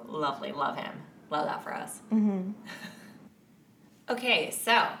 Oh, lovely. Love him. Love that for us. Mm-hmm. Okay,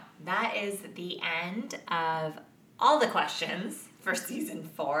 so that is the end of all the questions for season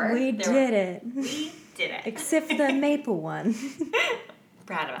 4. We did it. We did it. Except for the maple one.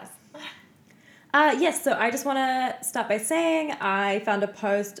 Proud of us. Yes, so I just want to start by saying I found a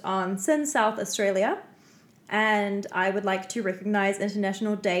post on Sin South Australia, and I would like to recognise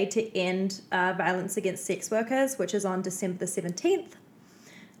International Day to End Violence Against Sex Workers, which is on December the 17th.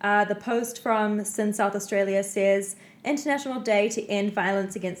 The post from Sin South Australia says, International Day to End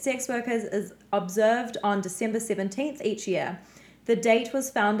Violence Against Sex Workers is observed on December 17th each year. The date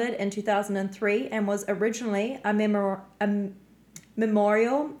was founded in 2003 and was originally a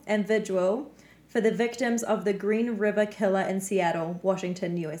memorial and vigil for the victims of the Green River Killer in Seattle,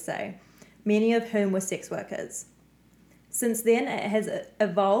 Washington, USA, many of whom were sex workers. Since then, it has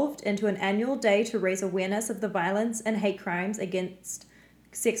evolved into an annual day to raise awareness of the violence and hate crimes against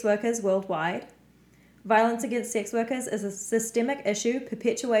sex workers worldwide. Violence against sex workers is a systemic issue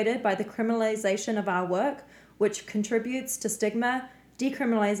perpetuated by the criminalization of our work, which contributes to stigma,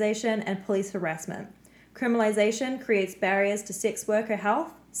 decriminalization, and police harassment. Criminalization creates barriers to sex worker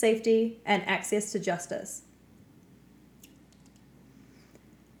health, safety, and access to justice.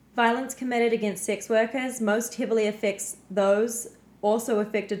 Violence committed against sex workers most heavily affects those also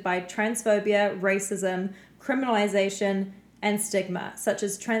affected by transphobia, racism, criminalization, and stigma, such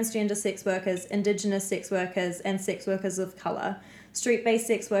as transgender sex workers, indigenous sex workers, and sex workers of color, street-based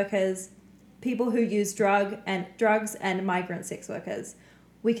sex workers, people who use drugs, and migrant sex workers.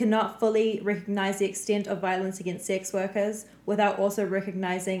 We cannot fully recognize the extent of violence against sex workers without also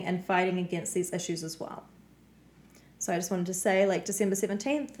recognizing and fighting against these issues as well. So I just wanted to say, like, December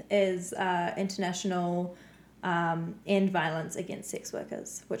 17th is International End Violence Against Sex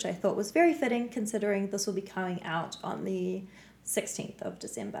Workers, which I thought was very fitting considering this will be coming out on the 16th of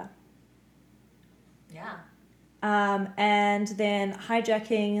December. Yeah. And then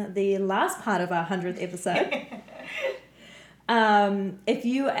hijacking the last part of our 100th episode. If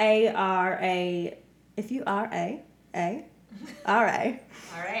you are a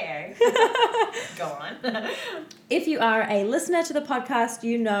Go on. If you are a listener to the podcast,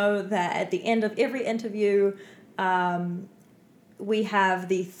 you know that at the end of every interview, we have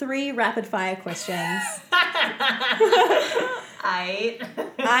the 3 rapid fire questions.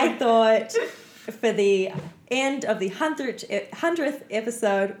 I thought for the end of the 100th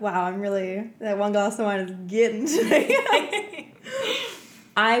episode, wow, that one glass of wine is getting to me.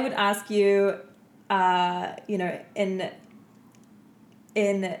 I would ask you,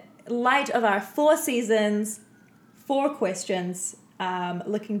 in light of our 4 seasons, 4 questions,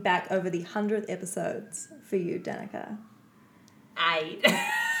 looking back over the 100th episodes for you, Danica.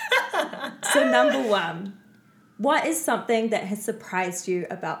 So number 1, what is something that has surprised you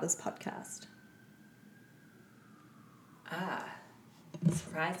about this podcast?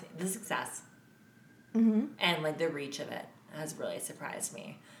 Surprised me. The success. Mm-hmm. And like the reach of it has really surprised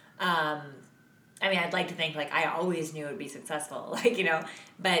me. I mean, I'd like to think like I always knew it would be successful, like, you know,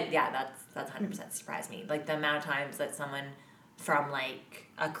 but yeah, that's 100% surprised me. Like the amount of times that someone from like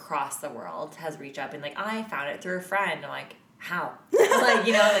across the world has reached up and like, I found it through a friend. I'm like, how? Like,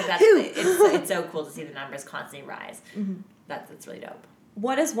 you know, like that's, it's so cool to see the numbers constantly rise. Mm-hmm. That's really dope.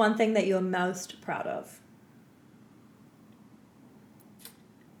 What is one thing that you're most proud of?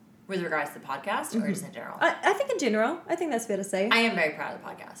 With regards to the podcast or just in general? I think in general. I think that's fair to say. I am very proud of the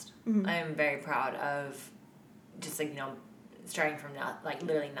podcast. Mm-hmm. I am very proud of just like, you know, starting from like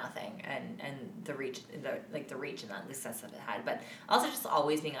literally nothing and the reach and the success that it had. But also just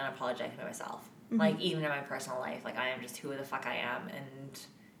always being unapologetic about myself. Mm-hmm. Like even in my personal life, like I am just who the fuck I am, and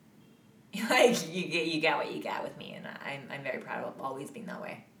like you get what you get with me, and I'm very proud of always being that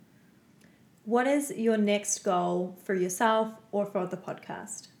way. What is your next goal for yourself or for the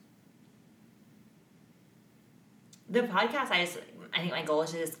podcast? The podcast, I think my goal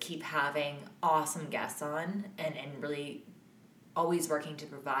is to just keep having awesome guests on and really always working to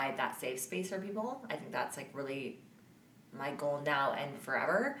provide that safe space for people. I think that's like really my goal now and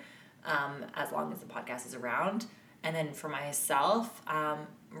forever, as long as the podcast is around. And then for myself,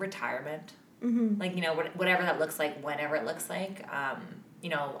 retirement. Mm-hmm. Like, you know, whatever that looks like, whenever it looks like. You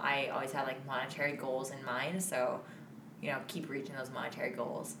know, I always have like monetary goals in mind, so, you know, keep reaching those monetary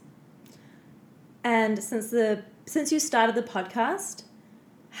goals. And since you started the podcast,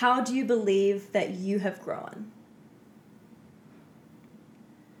 how do you believe that you have grown?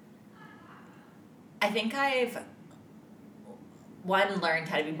 I think I've learned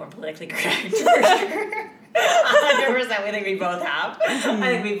how to be more politically correct for sure. 100%. We think we both have. Mm-hmm. I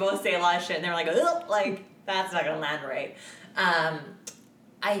think we both say a lot of shit, and they're like, ugh, like that's not gonna land right.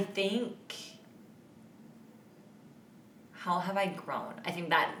 I think. How have I grown? I think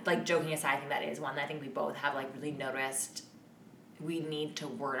that, like, joking aside, I think that is one that I think we both have, like, really noticed we need to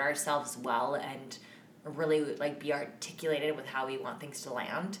word ourselves well and really, like, be articulated with how we want things to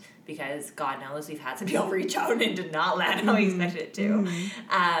land, because God knows we've had some people reach out and it did not land how we expected it to.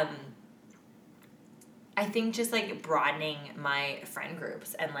 Mm-hmm. I think just, like, broadening my friend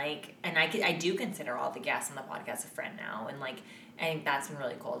groups and, like, and I do consider all the guests on the podcast a friend now, and, like, I think that's been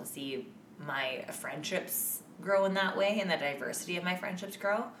really cool to see my friendships grow in that way and the diversity of my friendships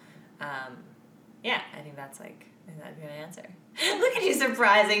grow. Yeah, I think that'd be my answer. Look at you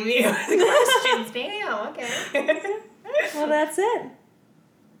surprising me with questions. Damn, okay. Well, that's it.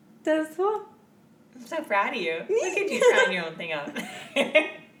 That's all. I'm so proud of you. Look at you trying your own thing out.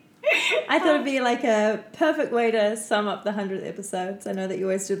 I thought it'd be like a perfect way to sum up the 100th episodes. I know that you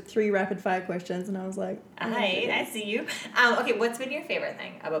always did 3 rapid fire questions, and I was like, I see you. Okay, what's been your favorite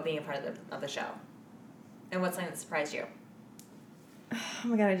thing about being a part of the show? And what's something that surprised you? Oh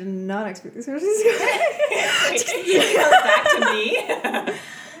my god, I did not expect this question. It goes back to me.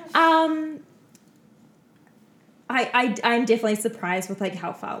 I'm definitely surprised with like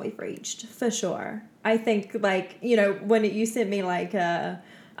how far we've reached, for sure. I think like, you know, when you sent me like a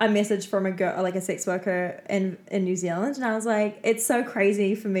message from a girl, like a sex worker in New Zealand, and I was like, it's so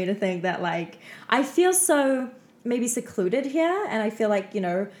crazy for me to think that like I feel so maybe secluded here, and I feel like, you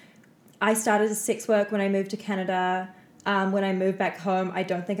know, I started sex work when I moved to Canada. When I move back home, I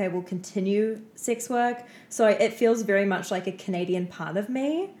don't think I will continue sex work. So it feels very much like a Canadian part of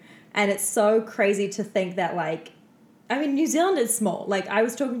me. And it's so crazy to think that, like, I mean, New Zealand is small. Like, I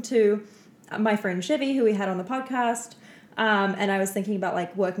was talking to my friend Chevy, who we had on the podcast, and I was thinking about,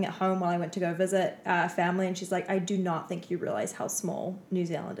 like, working at home while I went to go visit family. And she's like, I do not think you realize how small New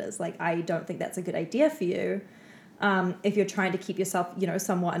Zealand is. Like, I don't think that's a good idea for you. If you're trying to keep yourself, you know,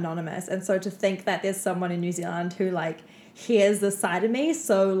 somewhat anonymous. And so to think that there's someone in New Zealand who, like, hears the side of me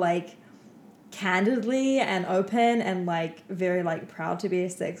so, like, candidly and open and, like, very, like, proud to be a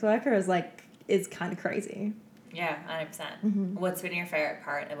sex worker is kind of crazy. Yeah, 100%. Mm-hmm. What's been your favorite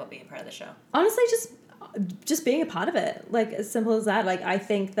part about being part of the show? Honestly, just being a part of it. Like, as simple as that. Like, I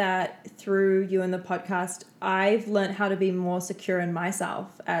think that through you and the podcast, I've learned how to be more secure in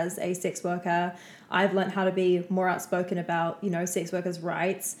myself as a sex worker. I've learned how to be more outspoken about, you know, sex workers'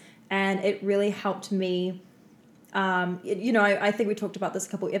 rights. And it really helped me, you know, I think we talked about this a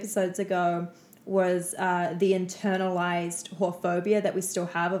couple episodes ago, was the internalized whorephobia that we still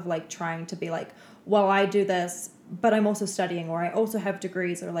have of, like, trying to be like, well, I do this, but I'm also studying, or I also have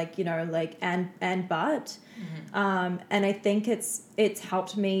degrees, or, like, you know, like, and but. Mm-hmm. And I think it's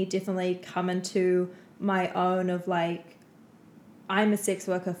helped me definitely come into my own of, like, I'm a sex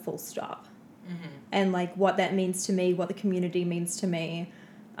worker, full stop. Mm-hmm. And, like, what that means to me, what the community means to me,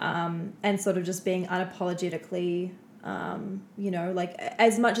 and sort of just being unapologetically, you know, like,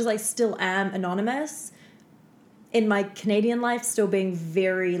 as much as I still am anonymous, in my Canadian life, still being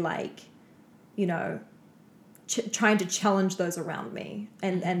very, like, you know, trying to challenge those around me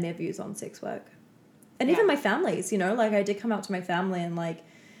and their views on sex work. And even my families, you know, like I did come out to my family and like,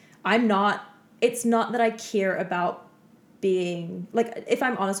 it's not that I care about being, like, if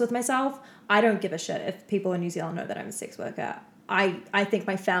I'm honest with myself, I don't give a shit if people in New Zealand know that I'm a sex worker. I think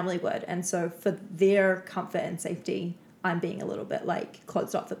my family would. And so for their comfort and safety, I'm being a little bit like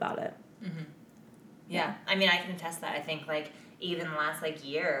closed off about it. Mm-hmm. Yeah. I mean, I can attest that. I think like even the last like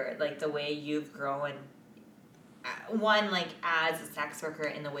year, like the way you've grown, one, like as a sex worker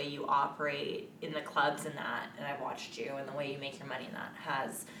in the way you operate in the clubs and that, and I've watched you, and the way you make your money and that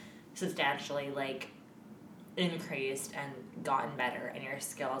has substantially like increased and gotten better, and your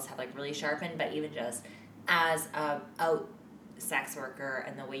skills have like really sharpened. But even just as a sex worker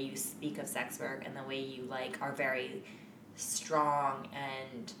and the way you speak of sex work and the way you like are very strong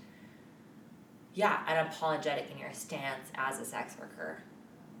and unapologetic in your stance as a sex worker.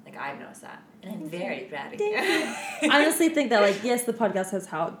 Like, I've noticed that. And I'm very proud of you. I honestly think that, like, yes, the podcast has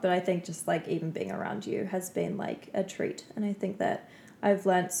helped, but I think just, like, even being around you has been, like, a treat. And I think that I've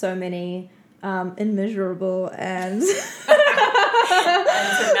learnt so many immeasurable and...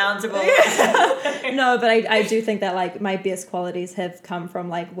 unsurmountable. No, but I do think that, like, my best qualities have come from,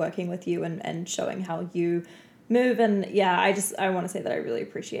 like, working with you and showing how you move. And, yeah, I want to say that I really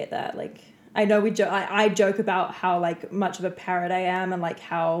appreciate that. Like... I know I joke about how like much of a parrot I am and like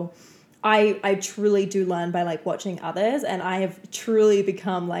how I truly do learn by like watching others, and I have truly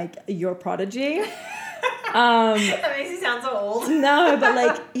become like your prodigy. That makes you sound so old. No, but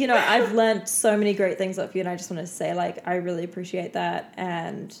like, you know, I've learned so many great things off you, and I just want to say like I really appreciate that,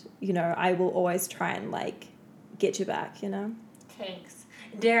 and you know, I will always try and like get you back, you know. Thanks.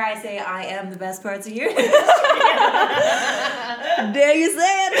 Dare I say I am the best parts of you? Dare you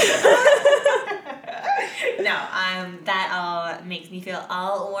say it? No, that all makes me feel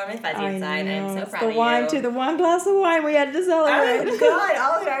all warm and fuzzy inside. I'm so proud of you. The wine too, the one glass of wine we had to celebrate. Oh God,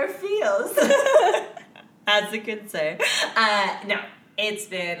 all in our feels. That's a good say. No, it's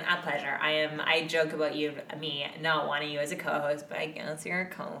been a pleasure. I joke about me not wanting you as a co-host, but I guess you're a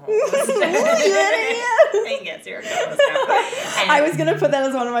co-host. I guess you're a co-host now. And I was going to put that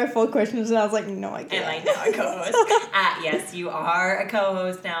as one of my full questions, and I was like, no, I can't. Am I now a co-host? Yes, you are a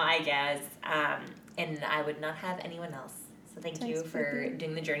co-host now, I guess. And I would not have anyone else. So thanks you for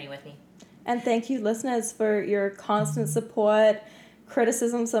doing the journey with me. And thank you, listeners, for your constant support,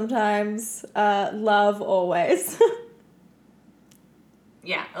 criticism sometimes, love always.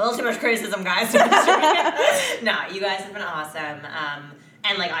 Yeah, a little too much criticism, guys. No, you guys have been awesome.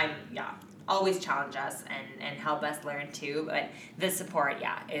 And like always challenge us and help us learn too. But the support,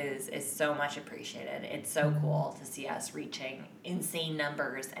 is so much appreciated. It's so cool to see us reaching insane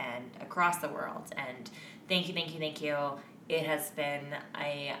numbers and across the world. And thank you. It has been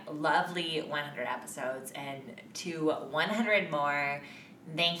a lovely 100 episodes, and to 100 more.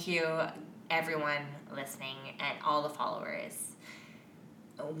 Thank you, everyone listening and all the followers.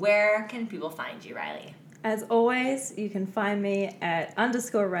 Where can people find you, Riley? As always, you can find me at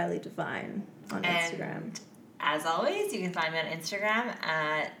 _Riley Divine on Instagram. As always, you can find me on Instagram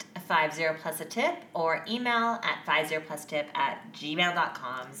at 50plusatip or email at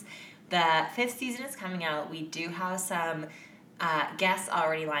 50plusatip@gmail.com. The 5th season is coming out. We do have some guests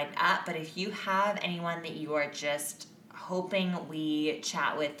already lined up, but if you have anyone that you are just hoping we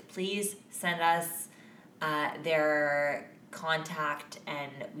chat with, please send us their contact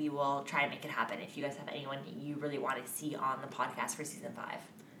and we will try and make it happen if you guys have anyone you really want to see on the podcast for season 5.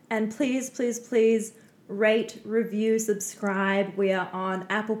 And please rate, review, subscribe. We are on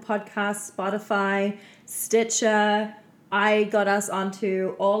Apple Podcasts, Spotify, Stitcher. I got us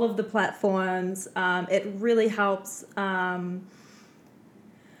onto all of the platforms. It really helps us.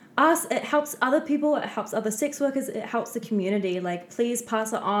 It helps other people. It helps other sex workers. It helps the community. Like, please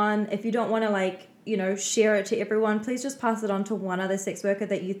pass it on. If you don't want to share it to everyone, please just pass it on to one other sex worker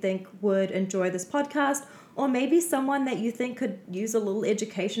that you think would enjoy this podcast, or maybe someone that you think could use a little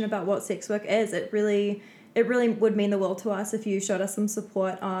education about what sex work is. It really would mean the world to us if you showed us some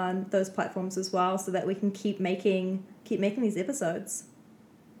support on those platforms as well, so that we can keep making these episodes.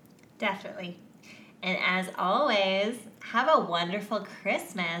 Definitely. And as always, have a wonderful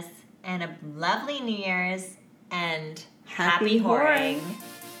Christmas and a lovely New Year's, and happy whoring.